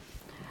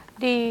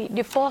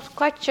 The fourth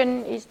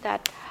question is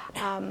that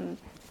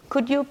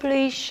could you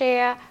please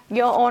share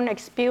your own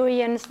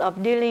experience of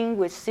dealing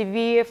with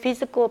severe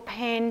physical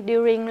pain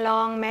during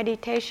long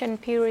meditation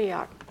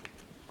period?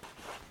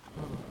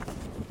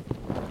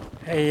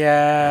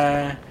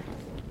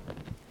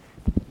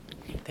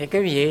 Thì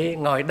cái vị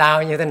ngồi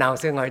đau như thế nào,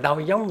 sư ngồi đau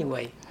giống như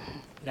vậy.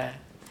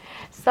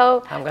 So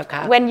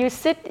when you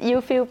sit, you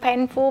feel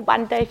painful.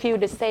 Bhante feel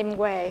the same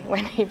way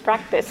when he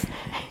practice.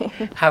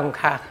 Không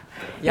khác.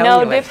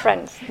 No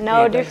difference.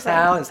 No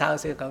difference. Sao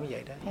sư cũng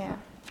vậy đó.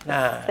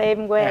 Yeah.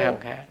 Same way. Không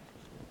khác.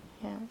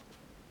 Yeah.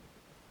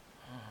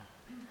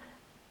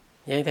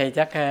 Vậy thì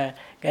chắc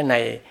cái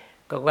này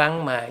cố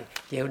gắng mà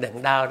chịu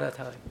đựng đau đó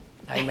thôi.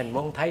 Tại mình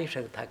muốn thấy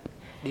sự thật.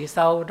 Đi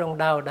sâu trong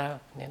đau.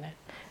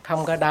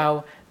 Không có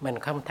đau, mình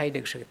không thấy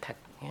được sự thật.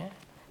 Yeah.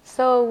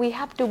 So we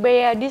have to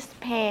bear this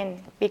pain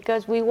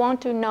because we want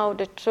to know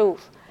the truth.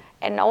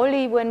 And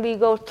only when we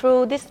go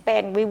through this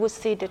pain, we will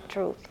see the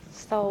truth.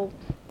 So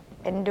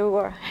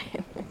endure.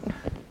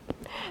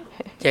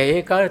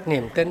 Chỉ có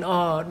niềm tin,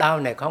 đau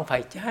này không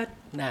phải chết.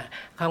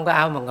 Không có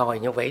ai mà ngồi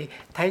như vậy,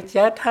 thấy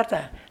chết hết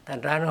à.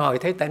 Thành ra ngồi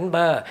thấy tỉnh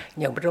bơ,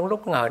 nhưng trong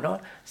lúc ngồi nó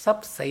xấp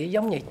xỉ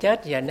giống như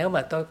chết. Và nếu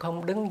mà tôi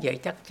không đứng dậy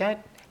chắc chết.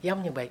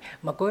 giống như vậy,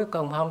 mà cuối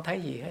cùng không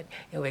thấy gì hết.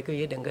 Như vậy quý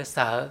vị đừng có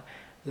sợ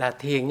là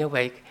thiền như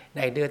vậy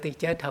này đưa tới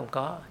chết, không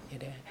có,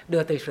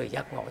 đưa tới sự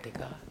giác ngộ thì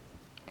có.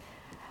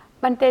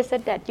 Bhante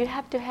said that you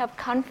have to have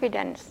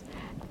confidence.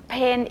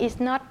 Pain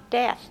is not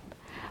death.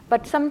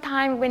 But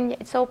sometimes when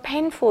it's so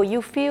painful,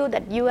 you feel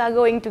that you are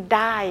going to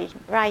die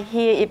right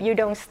here if you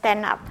don't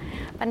stand up.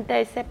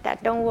 Bhante said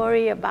that don't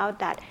worry about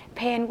that.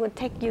 Pain will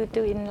take you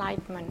to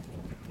enlightenment.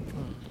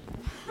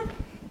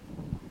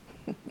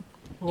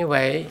 Như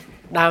vậy,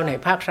 đau này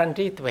phát sanh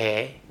trí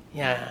tuệ.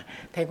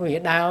 Thầy quý vị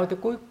đau tới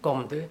cuối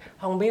cùng tôi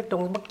không biết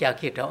trong bất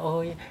chợt gì rồi,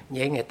 ôi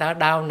vậy người ta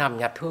đau nằm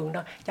nhà thương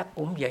đó chắc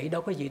cũng vậy,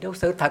 đâu có gì đâu.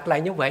 Sự thật là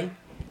như vậy,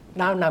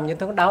 đau nằm nhà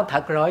thương đau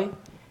thật rồi,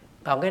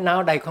 còn cái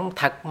đau đây không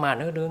thật mà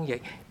nó đương vậy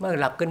mới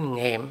là kinh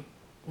nghiệm.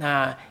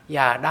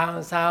 Già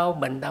đau sao,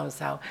 bệnh đau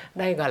sao,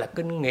 đây gọi là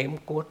kinh nghiệm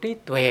của trí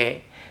tuệ,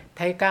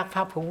 thấy các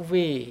pháp hữu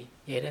vi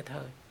vậy đó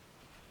thôi.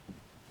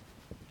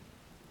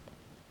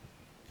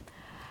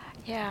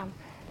 Yeah.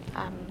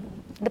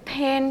 The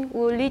pain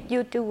will lead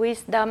you to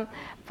wisdom,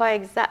 for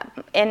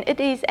example, and it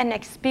is an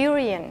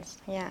experience.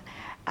 Yeah,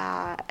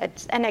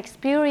 it's an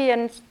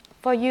experience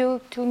for you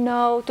to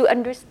know, to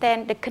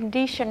understand the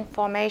condition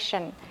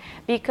formation,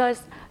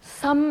 because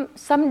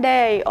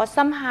someday or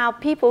somehow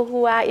people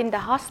who are in the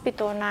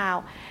hospital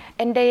now,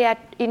 and they are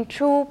in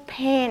true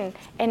pain,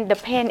 and the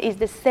pain is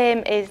the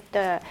same as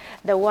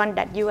the one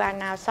that you are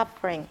now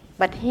suffering.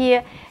 But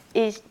here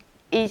is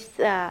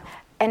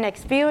an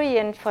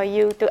experience for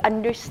you to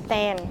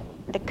understand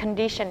the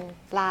condition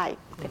life,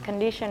 the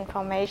condition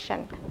formation.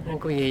 Nên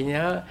quý vị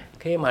nhớ,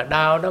 khi mà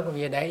đau đó quý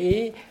vị để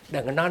ý,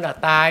 đừng có nói là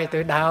tay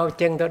tôi đau,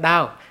 chân tôi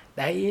đau,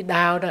 để ý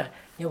đau đó.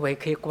 Như vậy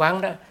khi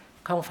quán đó,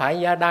 không phải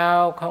da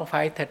đau, không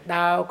phải thịt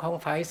đau, không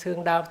phải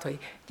xương đau, thì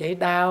chỉ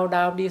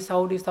đau đi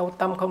sâu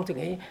tâm không suy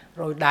nghĩ,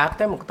 rồi đạt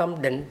tới một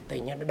tâm định, tự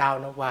nhiên nó đau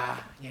nó qua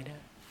vậy đó.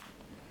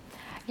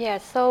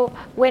 Yeah, so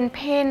when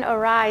pain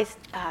arises,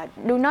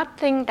 do not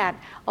think that,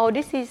 oh,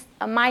 this is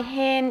my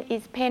hand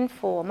is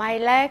painful, my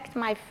legs,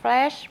 my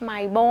flesh,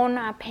 my bone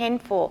are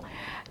painful.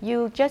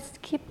 You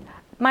just keep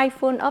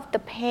mindful of the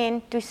pain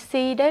to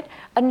see that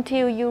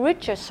until you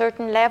reach a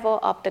certain level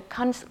of the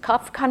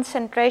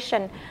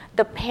concentration,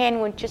 the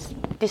pain will just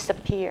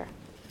disappear.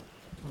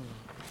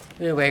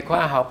 Vì vậy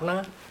khoa học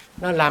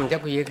nó làm cho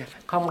quý vị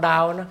không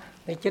đau, nó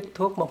chích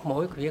thuốc một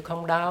mũi quý vị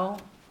không đau.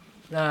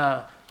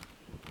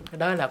 Cái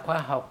đó là khoa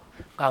học.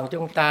 Còn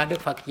chúng ta,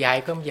 Đức Phật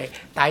dạy không vậy.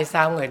 Tại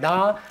sao người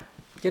đó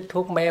chích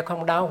thuốc mê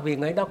không đau? Vì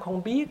người đó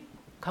không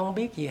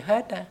biết gì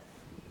hết.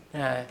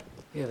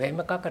 Vì vậy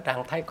mới có cái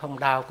trạng thái không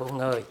đau của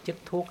người chích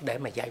thuốc để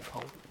mà giải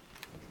phẫu.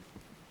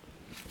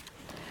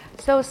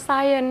 So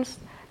science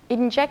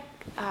inject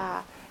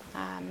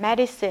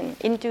medicine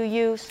into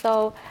you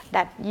so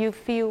that you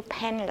feel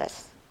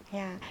painless.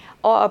 Yeah.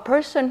 Or a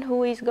person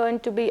who is going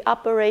to be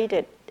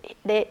operated,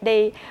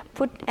 they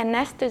put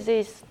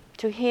anesthesis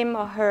to him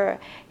or her,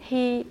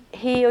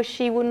 he or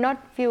she will not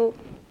feel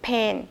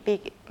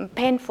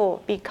painful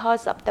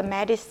because of the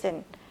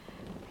medicine.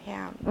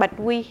 Yeah, but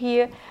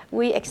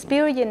we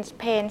experience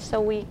pain, so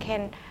we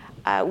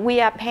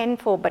are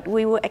painful, but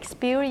we will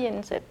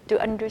experience it to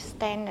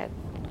understand it.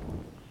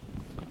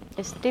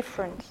 It's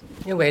different.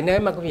 Như vậy nếu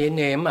mà quý vị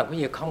niệm mà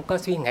quý vị không có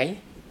suy nghĩ,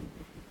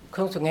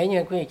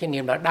 nhưng quý vị chỉ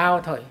niệm là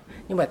đau thôi,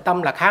 nhưng mà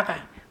tâm là khác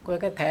quý vị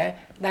có thể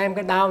đem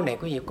cái đau này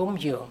quý vị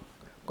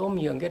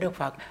cúng dường cho Đức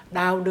Phật,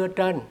 đau đưa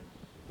trên,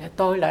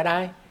 tôi là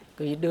đây,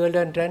 quý vị đưa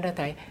lên trên đó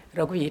thầy,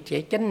 rồi quý vị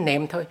chỉ chánh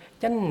niệm thôi,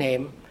 chánh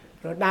niệm,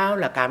 rồi đau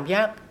là cảm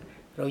giác,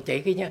 rồi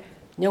chỉ cái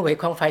như vậy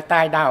không phải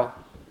tay đau,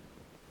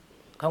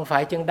 không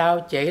phải chân đau,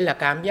 chỉ là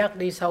cảm giác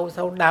đi sâu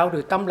đau,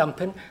 rồi tâm làm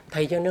thinh,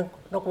 thầy cho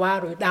nó qua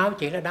rồi đau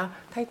chỉ là đau,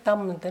 thấy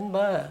tâm mình tính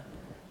bơ,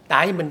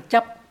 tại mình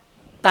chấp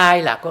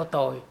tay là của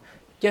tôi,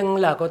 chân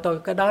là của tôi,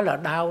 cái đó là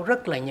đau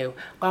rất là nhiều.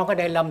 Còn cái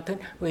đây lầm thinh,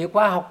 vì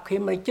khoa học khi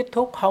mà chích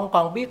thuốc không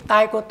còn biết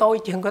tay của tôi,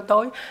 chân của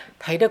tôi.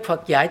 Thầy Đức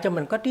Phật dạy cho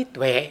mình có trí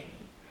tuệ,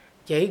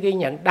 chỉ ghi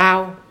nhận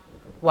đau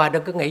và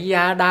đừng có nghĩ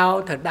da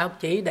đau, thịt đau,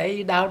 chỉ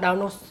để đau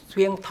nó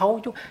xuyên thấu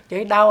chút,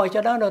 chỉ đau ở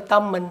chỗ đó rồi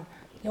tâm mình,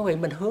 như vậy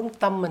mình hướng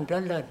tâm mình trở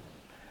lên,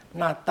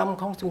 là tâm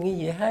không suy nghĩ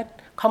gì hết,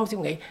 không suy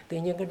nghĩ, tự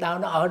nhiên cái đau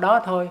nó ở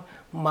đó thôi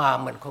mà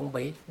mình không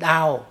bị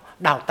đau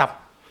tâm.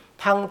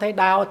 Thân thấy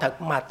đau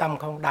thật mà tâm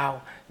không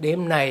đau.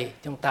 Điểm này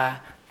chúng ta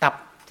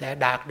tập sẽ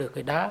đạt được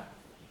cái đó.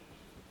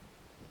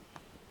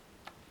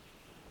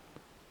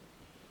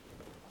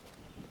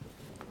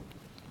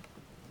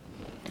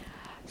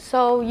 So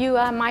you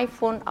are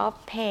mindful of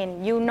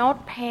pain. You note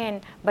pain,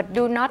 but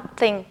do not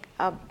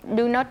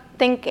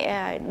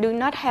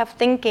have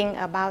thinking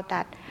about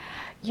that.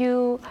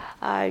 You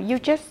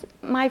just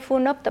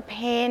mindful of the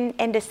pain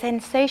and the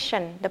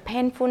sensation, the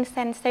painful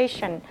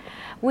sensation.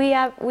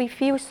 We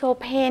feel so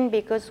pain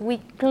because we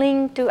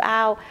cling to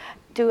our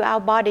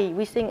body.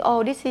 We think,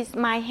 oh, this is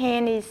my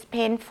hand is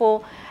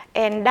painful,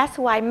 and that's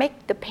why make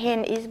the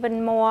pain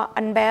even more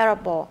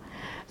unbearable.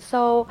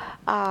 So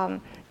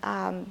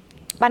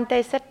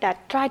Bhante said that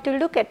try to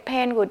look at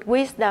pain with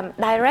wisdom.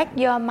 Direct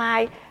your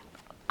mind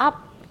up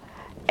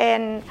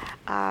and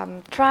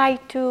try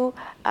to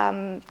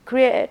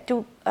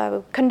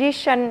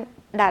condition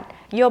that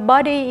your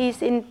body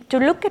is in, to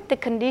look at the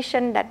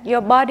condition that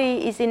your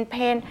body is in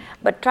pain,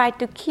 but try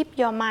to keep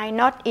your mind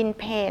not in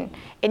pain.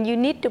 And you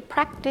need to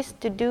practice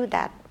to do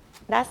that.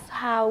 That's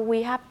how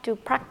we have to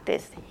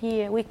practice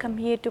here. We come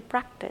here to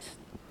practice.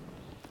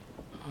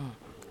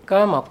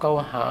 Có một câu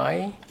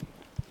hỏi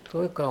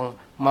cuối cùng.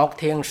 Một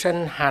thiền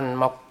sinh hành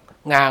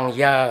 1.000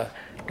 giờ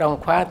trong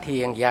khóa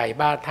thiền dài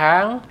 3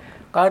 tháng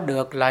có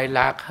được lợi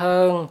lạc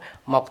hơn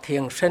một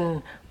thiền sinh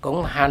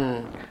cũng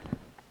hành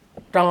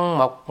trong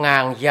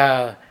 1.000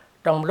 giờ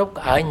trong lúc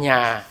ở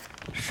nhà,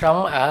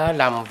 sống ở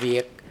làm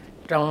việc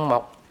trong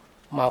một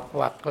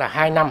hoặc là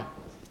 2 năm.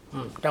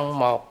 Trong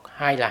 1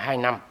 hay là 2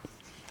 năm.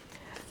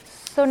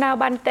 So now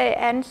Bhante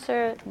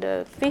answer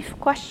the 5th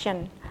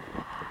question.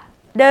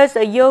 Does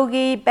a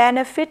yogi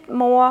benefit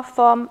more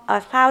from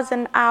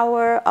 1,000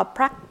 hours of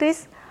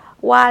practice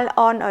while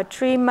on a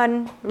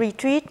 3-month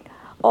retreat,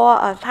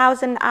 or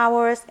 1,000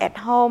 hours at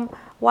home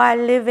while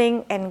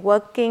living and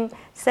working,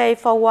 say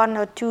for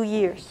 1 or 2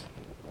 years?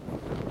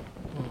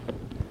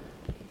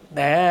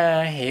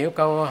 Để hiểu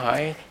câu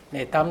hỏi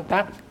này tóm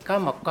tắt, có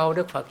một câu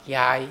Đức Phật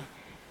dạy: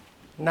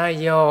 Na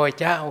yo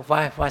cha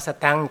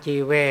vasatang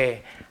chi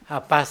về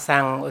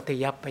pasang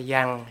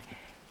utiyapayang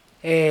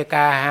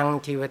ekahang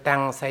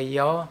chivatang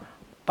sayo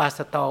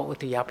pasato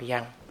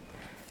utiyapayang.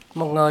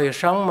 Một người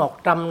sống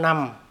 100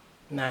 năm,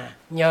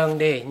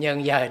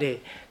 nhân giờ đi,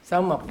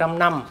 sống 100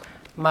 năm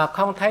mà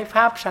không thấy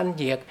pháp sanh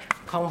diệt,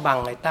 không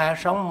bằng người ta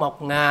sống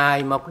 1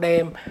 ngày 1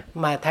 đêm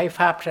mà thấy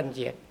pháp sanh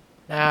diệt.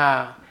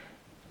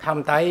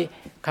 Không tới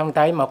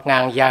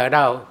 1.000 giờ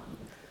đâu,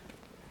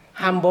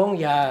 24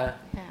 giờ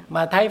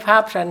mà thấy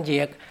pháp sanh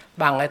diệt,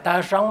 bằng người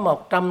ta sống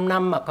 100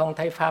 năm mà không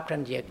thấy pháp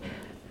sanh diệt.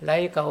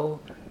 Lấy câu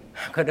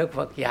Đức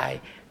Phật dạy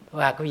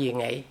và quý vị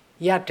nghĩ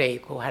giá trị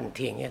của hành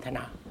thiền như thế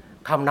nào?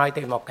 Không nói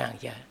tới 1.000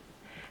 giờ,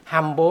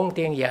 24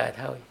 tiếng giờ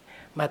thôi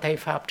mà thấy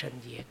pháp sanh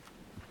diệt.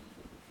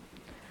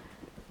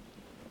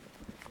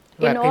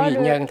 Và quý vị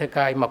nhân thử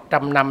coi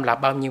 100 năm là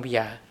bao nhiêu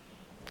giờ?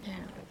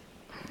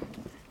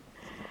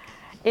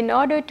 In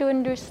order to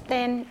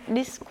understand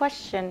this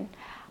question,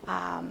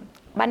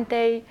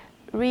 Bhante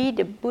read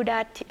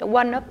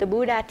one of the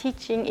Buddha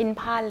teaching in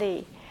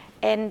Pali,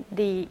 and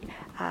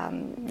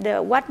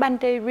what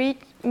Bhante read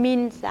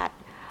means that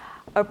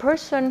a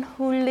person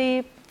who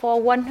live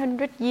for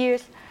 100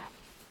 years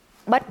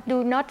but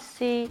do not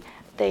see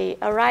the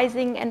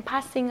arising and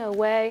passing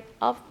away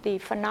of the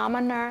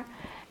phenomena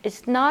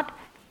is not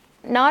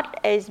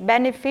as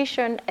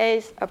beneficial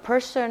as a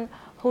person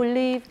who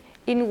live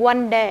in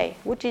 1 day,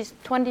 which is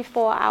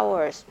 24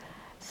 hours.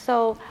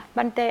 So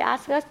Bhante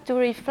asks us to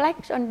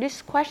reflect on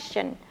this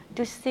question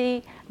to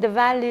see the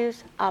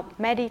values of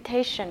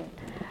meditation.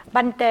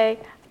 Bhante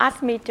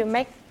asked me to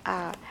make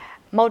a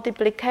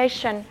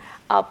multiplication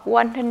of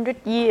 100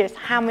 years,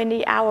 how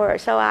many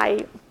hours? So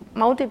I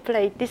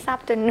multiplied this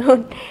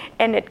afternoon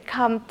and it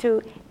comes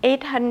to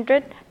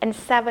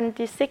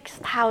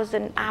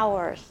 876,000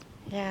 hours.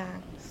 Yeah.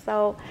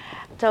 So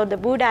the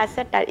Buddha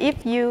said that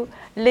if you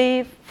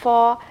live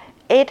for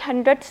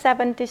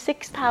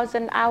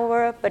 876,000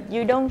 hours, but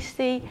you don't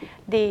see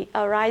the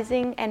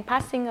arising and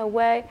passing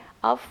away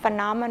of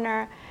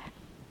phenomena,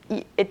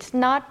 it's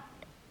not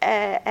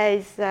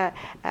as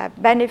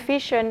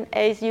beneficial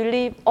as you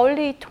live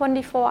only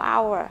 24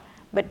 hours,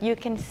 but you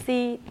can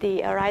see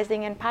the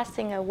arising and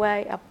passing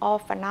away of all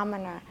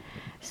phenomena.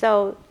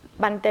 So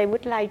Bhante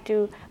would like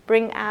to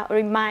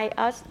remind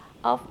us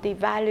of the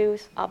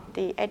values of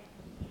the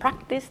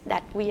practice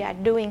that we are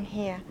doing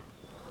here.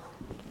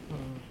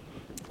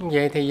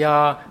 Vậy thì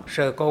do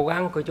sự cố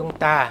gắng của chúng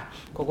ta,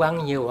 cố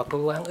gắng nhiều hoặc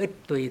cố gắng ít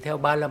tùy theo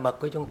ba la mật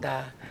của chúng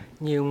ta.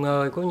 Nhiều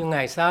người có những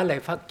ngày xá lại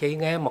Phật chỉ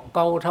nghe một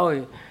câu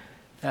thôi.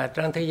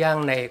 Trên thế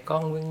gian này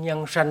có nguyên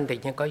nhân sanh thì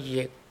nhưng có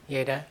diệt,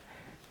 vậy đó.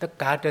 Tất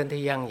cả trên thế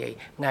gian vậy,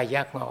 Ngài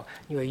giác ngộ.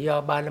 Vì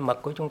do ba la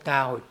mật của chúng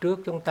ta hồi trước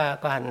chúng ta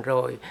có hành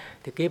rồi,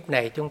 thì kiếp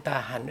này chúng ta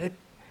hành ít.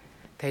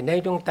 Thì nếu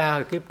chúng ta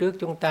hồi kiếp trước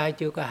chúng ta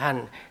chưa có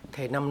hành,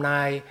 thì năm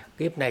nay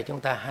kiếp này chúng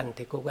ta hành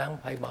thì cố gắng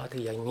phải bỏ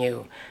thời giờ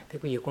nhiều. Thì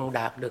quý vị cũng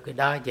đạt được cái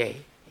đó vậy,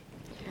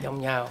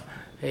 giống nhau.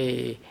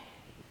 Thì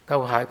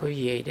câu hỏi của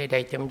quý vị đến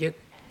đây chấm dứt.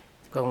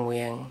 Cầu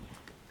nguyện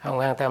Hồng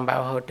An Tam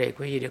Bảo hộ trì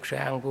quý vị được sự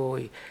an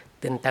vui,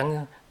 tinh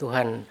tấn tu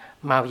hành,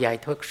 mau giải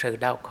thoát sự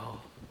đau khổ.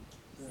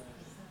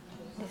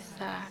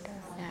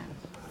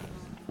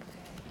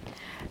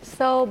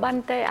 So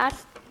Bhante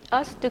asked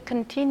us to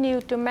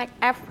continue to make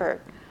effort.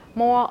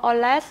 More or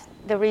less,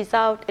 the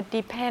result, it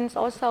depends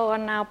also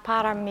on our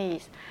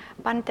paramis.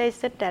 Bhante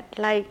said that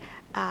like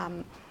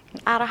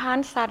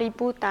Arahant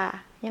Sariputta,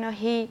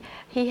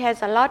 he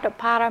has a lot of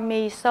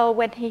paramis. So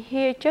when he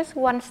hears just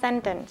one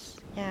sentence,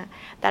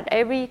 that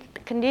every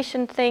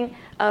conditioned thing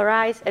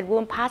arise, it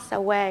will pass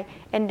away,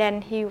 and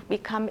then he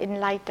become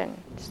enlightened.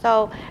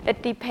 So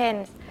it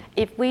depends.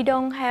 If we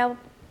don't have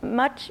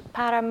much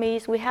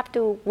paramis, we have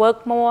to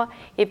work more.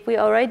 If we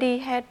already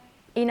had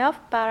enough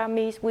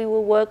paramis, we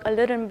will work a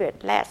little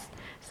bit less.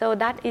 So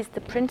that is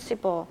the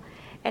principle.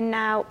 And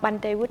now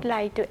Bhante would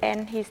like to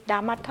end his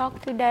Dharma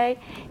talk today.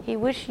 He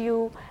wish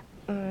you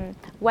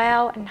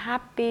well and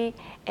happy,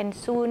 and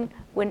soon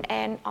will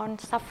end on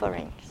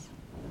sufferings.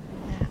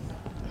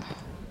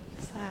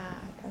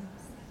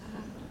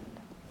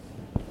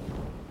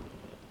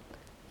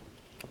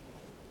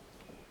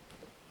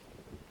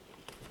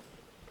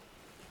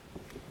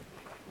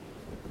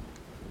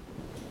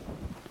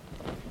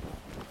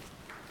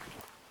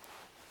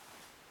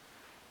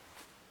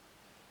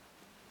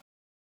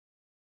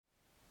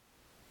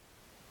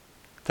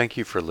 Thank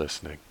you for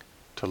listening.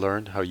 To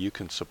learn how you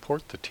can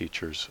support the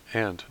teachers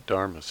and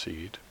Dharma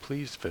Seed,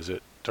 please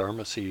visit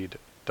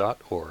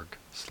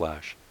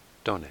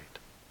dharmaseed.org/donate.